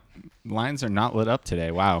 no, lines are not lit up today.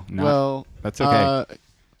 Wow. No, that's okay.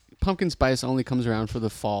 Pumpkin spice only comes around for the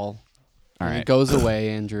fall. All right. It goes away,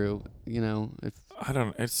 Andrew. You know,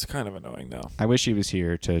 It's kind of annoying though. I wish he was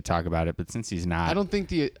here to talk about it, but since he's not, I don't think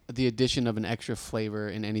the addition of an extra flavor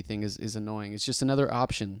in anything is annoying. It's just another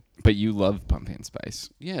option. But you love pumpkin spice.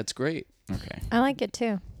 Yeah, it's great. Okay. I like it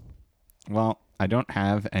too. Well, I don't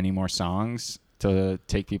have any more songs to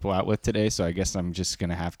take people out with today, so I guess I'm just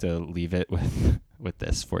gonna have to leave it with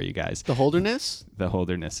this for you guys. The Holderness? The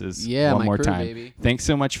Holderness is one my more crew, time. Baby. Thanks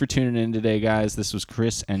so much for tuning in today, guys. This was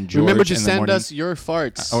Chris and George. Remember to in the send morning. us your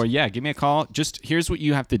farts. Oh yeah, give me a call. Just here's what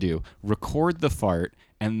you have to do: record the fart,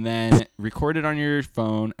 and then record it on your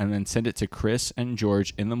phone, and then send it to Chris and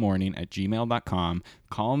George in the morning at gmail.com.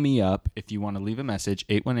 Call me up if you want to leave a message,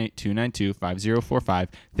 818-292-5045.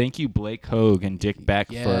 Thank you, Blake Hogue and Dick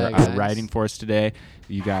Beck, for writing for us today.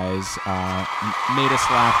 You guys made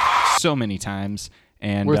us laugh so many times.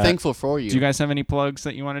 And we're thankful for you. Do you guys have any plugs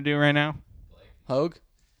that you want to do right now? Hogue?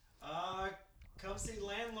 Come see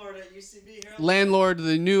Landlord at UCB Herald. Landlord, one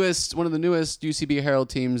of the newest UCB Herald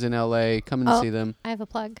teams in LA. Come and see them. I have a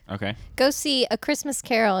plug. Okay. Go see A Christmas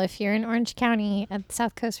Carol if you're in Orange County at the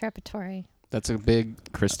South Coast Repertory. That's a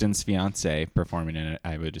big... Kristen's fiance performing in it,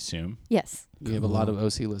 I would assume. Yes. We have a lot of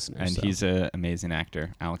OC listeners. And he's an amazing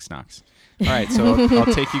actor, Alex Knox. All right, so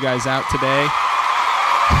I'll take you guys out today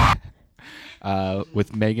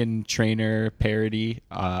with Meghan Trainor parody,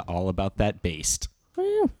 All About That Bass.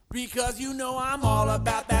 Because you know I'm all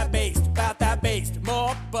about that bass,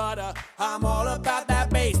 more butter. I'm all about that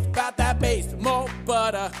bass, more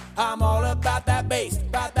butter. I'm all about that bass,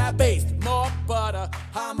 more butter.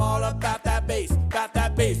 I'm all about that bass, bass.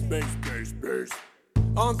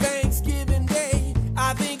 On Thanksgiving Day,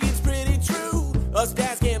 I think it's pretty true. Us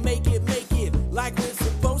dads can't make it like we're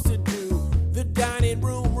supposed to do. The dining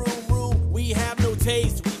room, we have no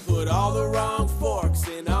taste. We put all the wrong forks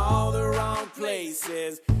in all the wrong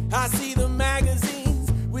places. I see the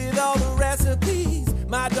magazines with all the recipes.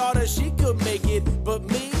 My daughter, she could make it, but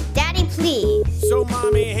me? Daddy, please. So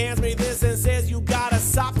mommy hands me this and says you gotta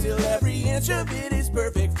sop till every inch of it is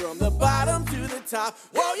perfect from the bottom to the top.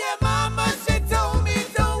 Well, yeah, mama, she told me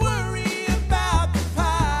don't worry about the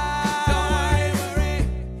pie.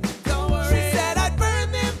 Don't worry. She said I'd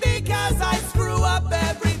burn them because I screw up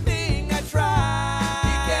everything I try. He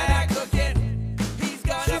cannot cook it. He's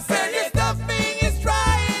gonna burn it. She said your stuffing is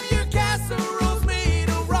dry and your casserole's made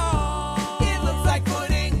of wrong. It looks like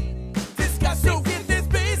pudding. Disgusting. So get this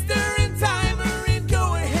baster and timer and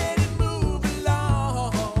go ahead and move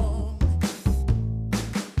along.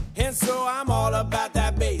 And so I'm all about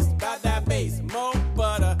that bass, more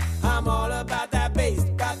butter. I'm all about that bass,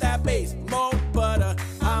 more butter.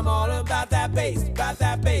 I'm all about that bass,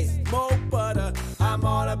 more butter. I'm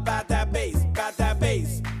all about that bass,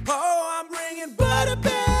 Oh, I'm bringing butter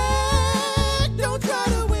back. Don't try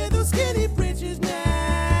to wear those skinny britches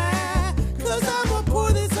now, 'cause I'm gonna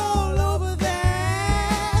pour this all over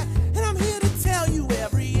that. And I'm here to tell you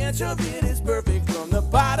every inch of it is perfect from the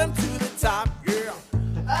bottom to the top. Yeah.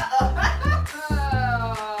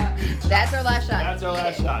 That's our last shot. That's our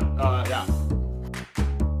last shot. Yeah.